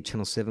appears to be a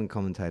Channel 7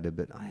 commentator,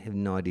 but I have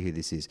no idea who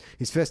this is.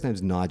 His first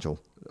name's Nigel.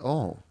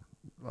 Oh,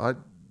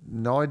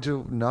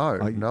 Nigel.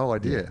 No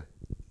idea.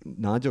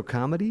 Nigel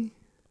Carmody?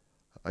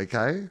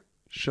 Okay,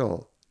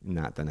 sure.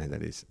 No, don't know who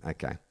that is.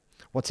 Okay.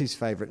 What's his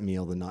favourite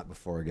meal the night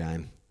before a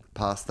game?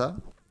 Pasta.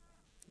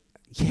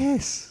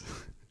 Yes.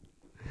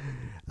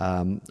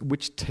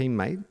 Which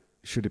teammate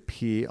should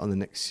appear on the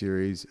next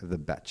series of The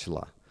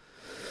Bachelor?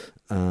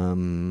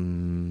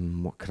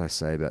 What could I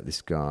say about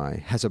this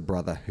guy? Has a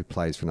brother who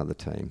plays for another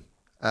team.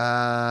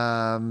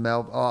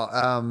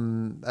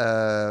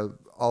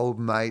 Old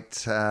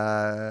mate,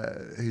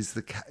 who's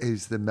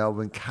the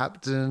Melbourne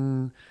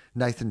captain,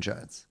 Nathan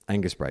Jones.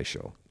 Angus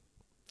Brayshaw.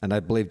 And I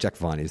believe Jack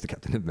Viney is the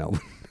captain of Melbourne.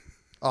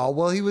 Oh,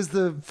 well, he was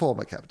the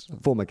former captain.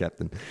 Former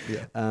captain.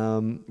 Yeah.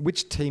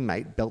 Which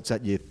teammate belts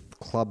out your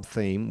club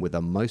theme with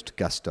the most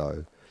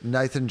gusto?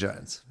 Nathan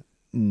Jones.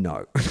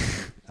 No.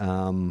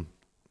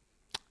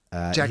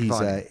 Jack He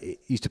Viney.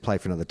 used to play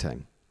for another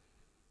team.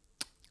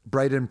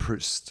 Braden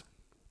Proust.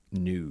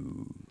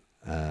 No.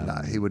 No,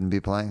 he wouldn't be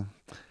playing.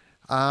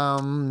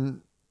 I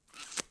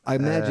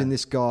imagine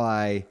this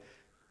guy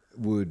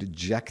would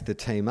jack the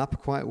team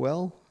up quite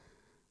well.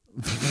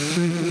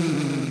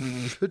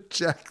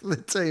 Jack the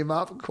team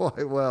up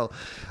quite well.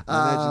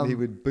 I imagine he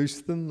would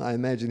boost them. I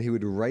imagine he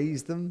would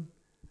raise them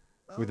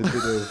with a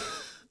bit of...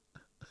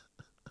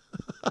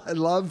 I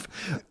love,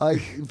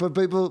 for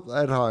people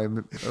at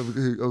home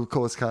who of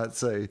course can't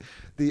see,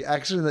 the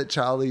action that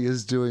Charlie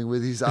is doing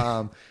with his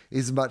arm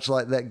is much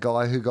like that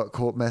guy who got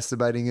caught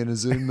masturbating in a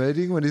Zoom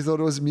meeting when he thought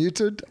it was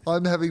muted.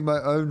 I'm having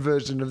my own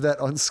version of that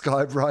on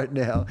Skype right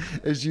now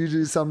as you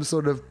do some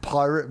sort of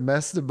pirate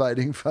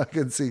masturbating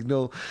fucking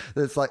signal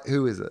that's like,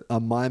 who is it?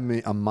 I'm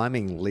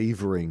miming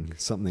levering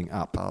something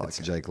up. Oh, It's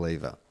okay. Jake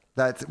Lever.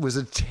 That was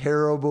a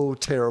terrible,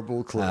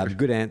 terrible clue.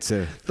 Good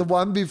answer. The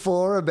one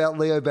before about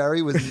Leo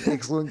Barry was an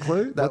excellent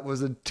clue. That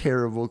was a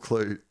terrible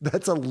clue.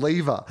 That's a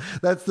lever.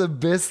 That's the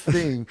best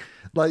thing.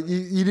 Like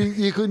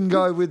you couldn't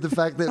go with the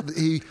fact that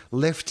he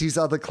left his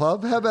other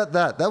club. How about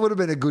that? That would have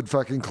been a good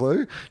fucking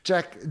clue.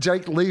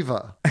 Jake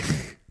Lever.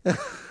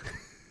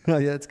 Oh,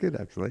 yeah, that's good,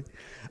 actually.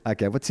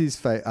 Okay, what's his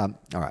favorite? All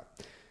right.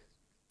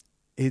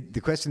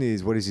 The question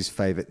is, what is his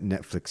favorite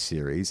Netflix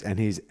series? And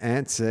his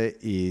answer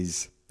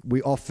is... We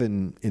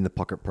often, in the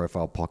Pocket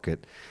Profile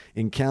Pocket,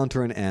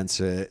 encounter an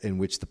answer in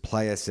which the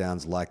player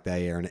sounds like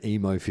they are an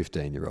emo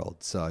 15-year-old.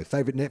 So,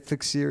 favourite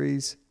Netflix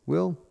series,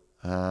 Will?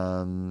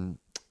 10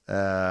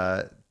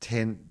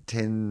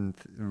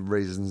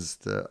 reasons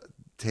to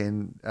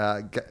 10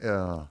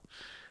 emo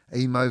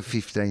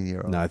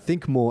 15-year-old. No,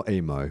 think more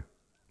emo.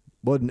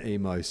 What would an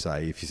emo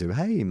say if you say,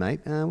 hey,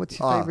 mate, what's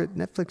your favourite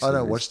Netflix series? I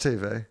don't watch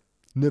TV.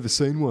 Never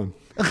seen one.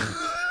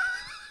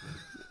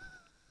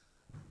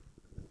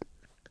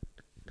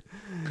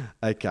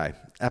 Okay,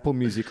 Apple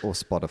Music or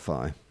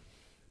Spotify?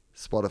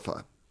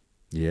 Spotify.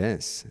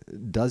 Yes.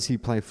 Does he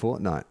play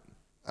Fortnite?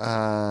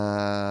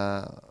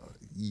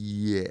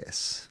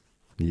 Yes.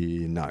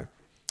 Yeah, no.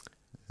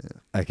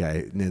 Yeah.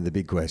 Okay, now the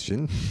big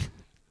question.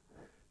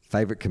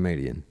 Favorite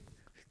comedian?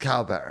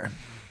 Carl Barron.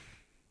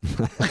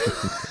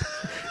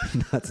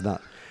 That's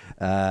not.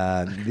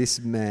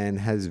 This man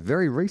has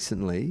very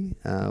recently,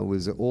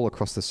 was all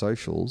across the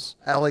socials.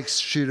 Alex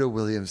Shooter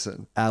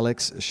Williamson.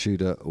 Alex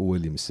Shooter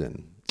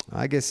Williamson.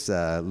 I guess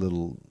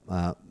little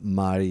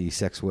Marty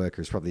sex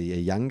worker is probably a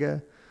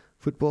younger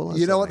footballer.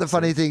 You know what the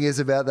funny thing is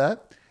about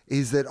that?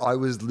 Is that I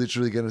was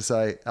literally going to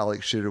say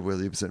Alex Shooter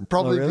Williamson.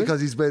 Probably really? because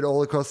he's been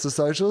all across the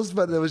socials,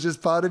 but there was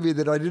just part of me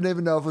that I didn't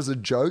even know if it was a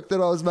joke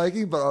that I was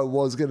making, but I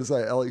was going to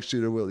say Alex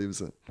Shooter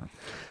Williamson.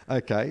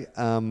 Okay.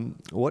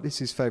 What is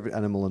his favourite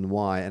animal and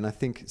why? And I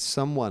think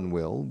someone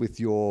will, with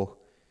your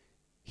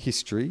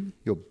history,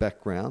 your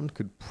background,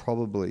 could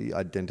probably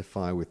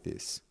identify with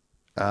this.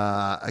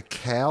 A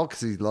cow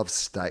because he loves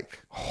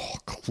steak. Oh,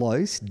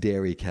 close.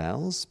 Dairy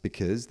cows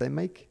because they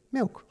make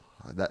milk.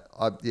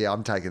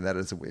 I'm taking that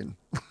as a win.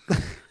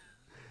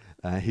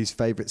 His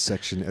favourite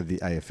section of the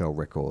AFL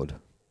record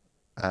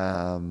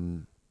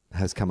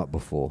has come up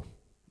before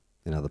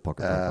in other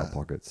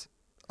pockets.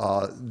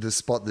 The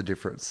spot the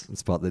difference.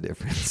 Spot the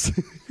difference.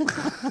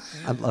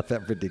 I love how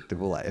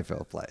predictable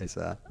AFL players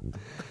are.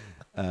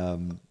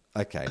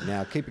 Okay,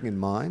 now keeping in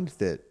mind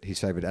that his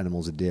favourite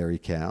animal is a dairy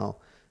cow.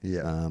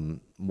 Yeah.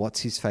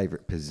 What's his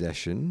favourite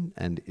possession?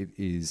 And it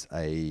is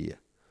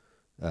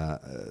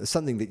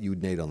something that you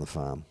would need on the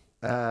farm.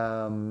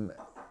 Something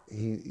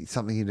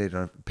he needed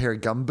on a pair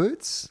of gum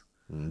boots.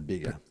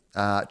 Bigger.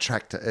 A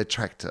tractor.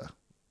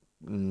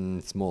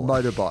 Smaller.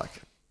 Motorbike.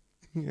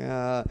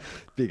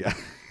 Bigger.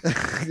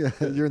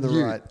 You're in the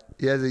Ute. right.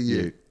 Yeah, the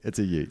ute. It's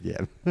a ute,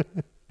 yeah.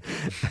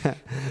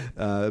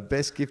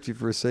 Best gift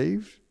you've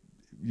received?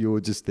 You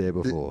were just there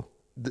before.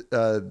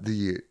 The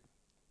ute.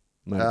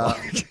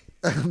 Motorbike.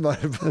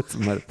 Motorbike. That's a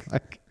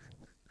motorbike.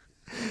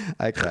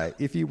 Okay,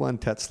 if you won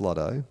Tats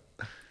Lotto,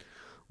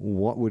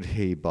 what would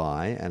he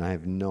buy? And I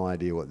have no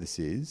idea what this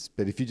is,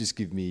 but if you just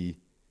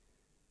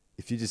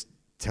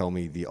tell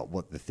me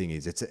what the thing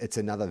is, it's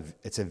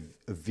a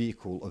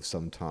vehicle of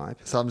some type.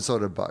 Some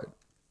sort of boat.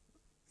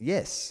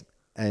 Yes,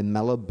 a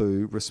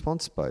Malibu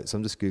response boat. So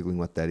I'm just googling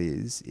what that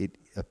is. It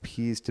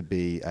appears to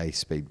be a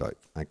speedboat.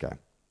 Okay.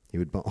 He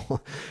would buy.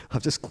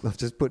 I've just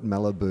put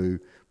Malibu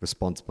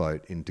response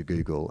boat into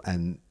Google,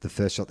 and the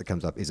first shot that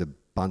comes up is a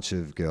bunch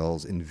of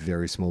girls in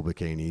very small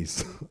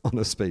bikinis on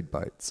a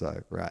speedboat.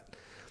 So right,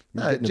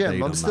 No,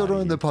 Jim, I'm still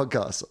doing the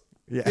podcast.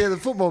 Yeah, the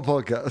football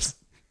podcast.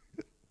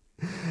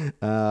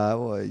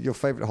 Your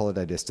favourite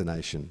holiday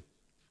destination?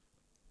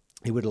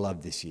 He would have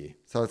loved this year.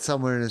 So it's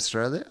somewhere in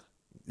Australia?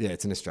 Yeah,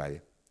 it's in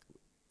Australia.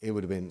 It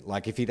would have been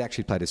like if he'd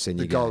actually played a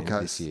senior Gold game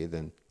Coast. this year,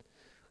 then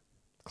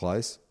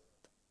close.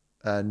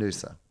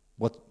 Noosa.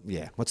 What?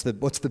 Yeah. What's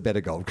the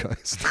better Gold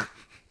Coast?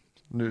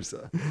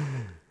 Noosa.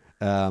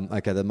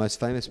 Okay, the most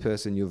famous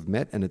person you've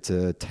met, and it's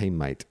a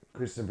teammate.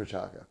 Kristen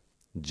Pachaka.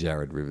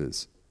 Jared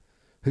Rivers.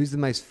 Who's the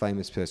most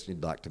famous person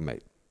you'd like to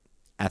meet?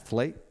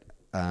 Athlete.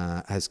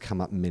 Has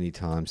come up many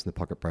times in the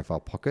Pocket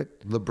Profile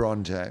Pocket.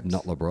 LeBron James.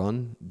 Not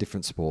LeBron,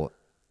 different sport.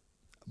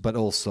 But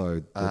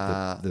also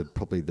the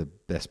probably the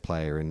best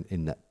player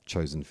in that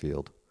chosen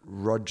field.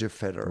 Roger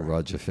Federer.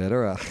 Roger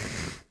Federer.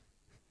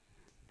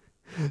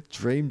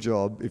 Dream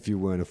job if you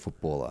weren't a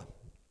footballer.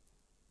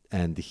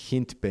 And the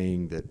hint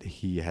being that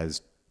he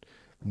has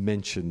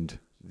mentioned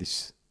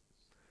this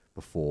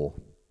before.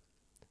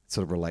 It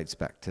sort of relates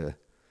back to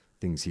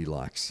things he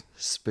likes.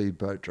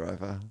 Speedboat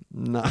driver.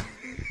 No.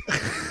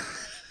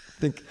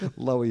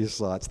 Lower your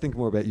sights. Think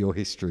more about your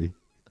history.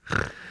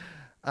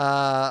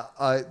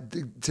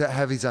 To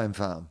have his own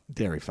farm.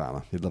 Dairy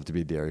farmer. He'd love to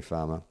be a dairy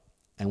farmer.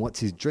 And what's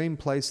his dream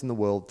place in the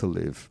world to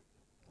live?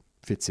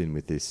 Fits in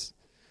with this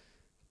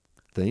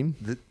theme.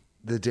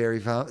 The dairy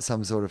farm,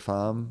 some sort of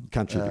farm.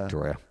 Country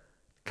Victoria.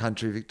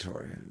 Country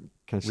Victoria.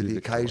 Country with the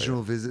Victoria.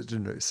 occasional visit to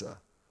Noosa.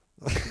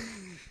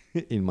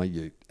 In my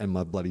ute and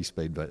my bloody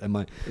speedboat and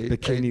my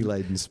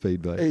bikini-laden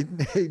speedboat.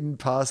 Eating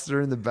pasta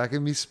in the back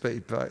of my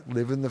speedboat,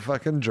 living the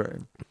fucking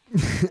dream.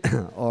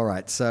 All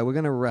right, so we're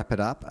going to wrap it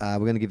up. We're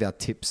going to give our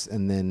tips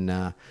and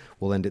then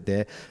we'll end it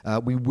there.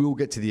 We will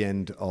get to the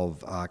end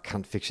of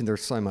Cunt Fiction.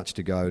 There's so much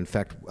to go. In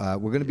fact, we're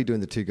going to be doing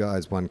the Two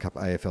Guys, One Cup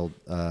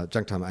AFL,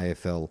 Junk Time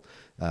AFL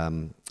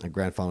a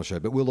grand final show,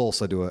 but we'll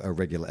also do a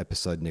regular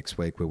episode next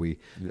week where we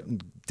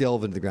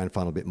delve into the grand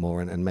final a bit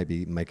more and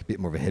maybe make a bit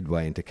more of a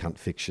headway into Cunt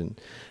Fiction.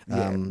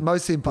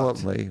 Most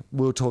importantly,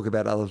 we'll talk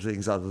about other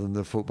things other than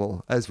the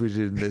football as we did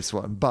in this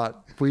one,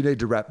 but we need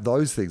to wrap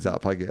those things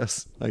up, I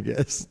guess.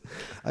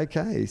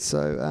 Okay,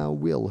 so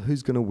Will,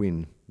 who's going to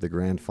win the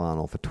grand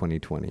final for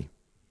 2020?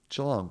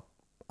 Geelong.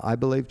 I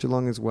believe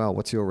Geelong as well.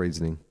 What's your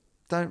reasoning?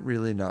 Don't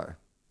really know.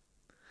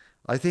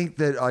 I think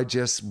that I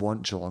just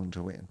want Geelong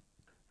to win.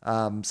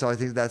 So I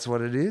think that's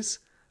what it is.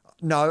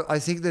 No, I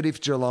think that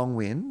if Geelong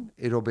win,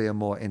 it'll be a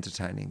more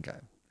entertaining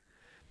game.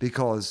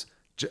 Because,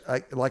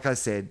 like I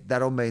said,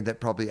 that'll mean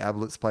that probably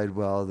Ablett's played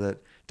well, that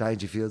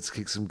Dangerfield's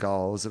kicked some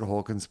goals, that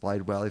Hawkins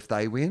played well. If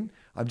they win,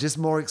 I'm just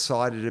more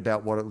excited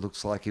about what it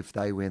looks like if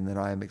they win than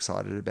I am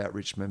excited about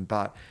Richmond.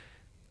 But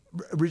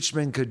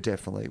Richmond could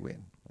definitely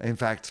win. In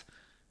fact,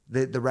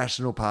 the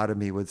rational part of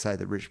me would say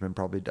that Richmond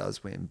probably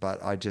does win.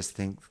 But I just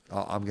think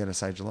I'm going to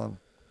say Geelong.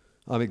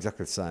 I'm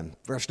exactly the same.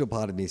 Rational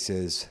part of me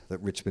says that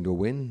Richmond will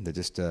win. They're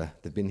just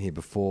they've been here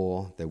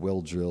before. They're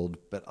well drilled,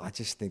 but I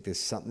just think there's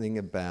something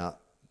about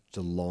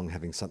Geelong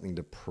having something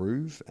to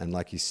prove. And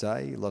like you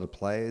say, a lot of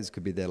players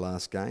could be their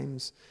last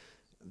games.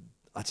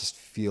 I just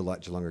feel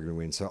like Geelong are going to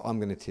win, so I'm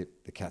going to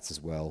tip the Cats as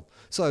well.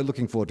 So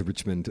looking forward to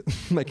Richmond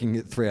making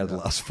it 3 out of the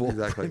last 4.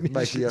 Exactly,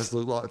 making us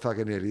look like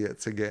fucking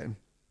idiots again.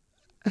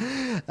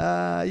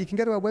 You can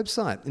go to our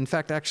website. In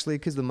fact, actually,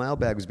 because the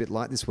mailbag was a bit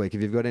light this week,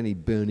 if you've got any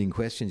burning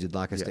questions you'd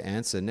like us to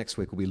answer, next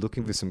week we'll be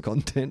looking for some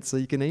content, so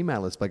you can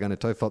email us by going to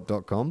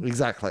tofop.com.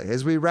 Exactly.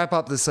 As we wrap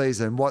up the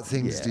season, what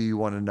things do you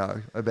want to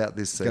know about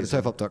this season? Go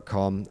to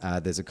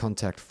tofop.com. There's a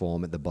contact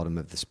form at the bottom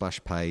of the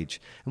splash page.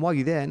 And while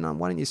you're there,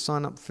 why don't you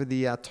sign up for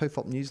the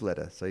Tofop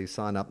newsletter? So you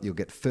sign up, you'll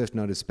get first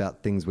notice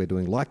about things we're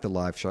doing, like the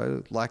live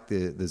show, like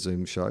the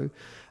Zoom show.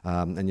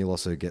 And you'll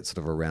also get sort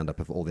of a roundup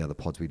of all the other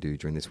pods we do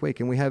during this week.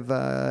 And we have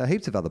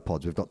heaps of other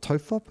pods. We've got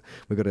Tofop.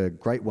 We've got a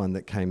great one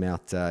that came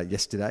out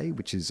yesterday,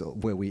 which is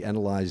where we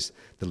analyse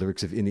the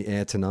lyrics of In the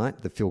Air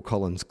Tonight, the Phil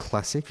Collins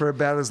classic. For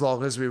about as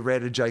long as we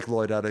read a Jake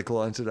Lloyd article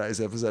on today's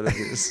episode of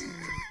this.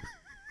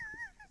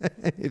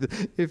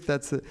 if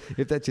that's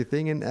your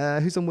thing.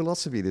 And who's on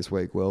Willosophy this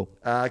week, Will?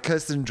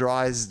 Kirsten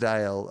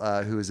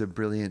Drysdale, who is a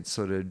brilliant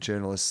sort of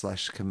journalist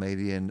 /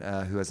 comedian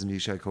who has a new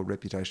show called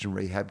Reputation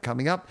Rehab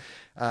coming up.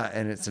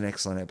 And it's an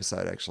excellent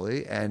episode,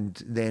 actually.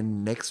 And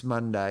then next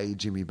Monday,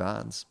 Jimmy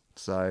Barnes.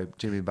 So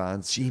Jimmy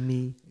Barnes.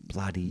 Jimmy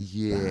bloody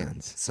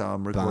Barnes. So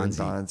I'm recording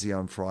Barnesy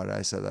on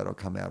Friday, so that'll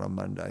come out on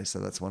Monday. So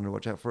that's one to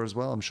watch out for as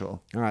well, I'm sure.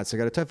 All right, so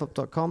go to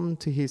tofop.com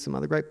to hear some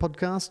other great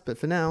podcasts. But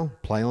for now,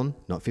 play on,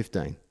 not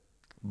 15.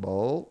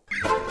 Ball.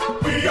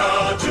 We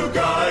are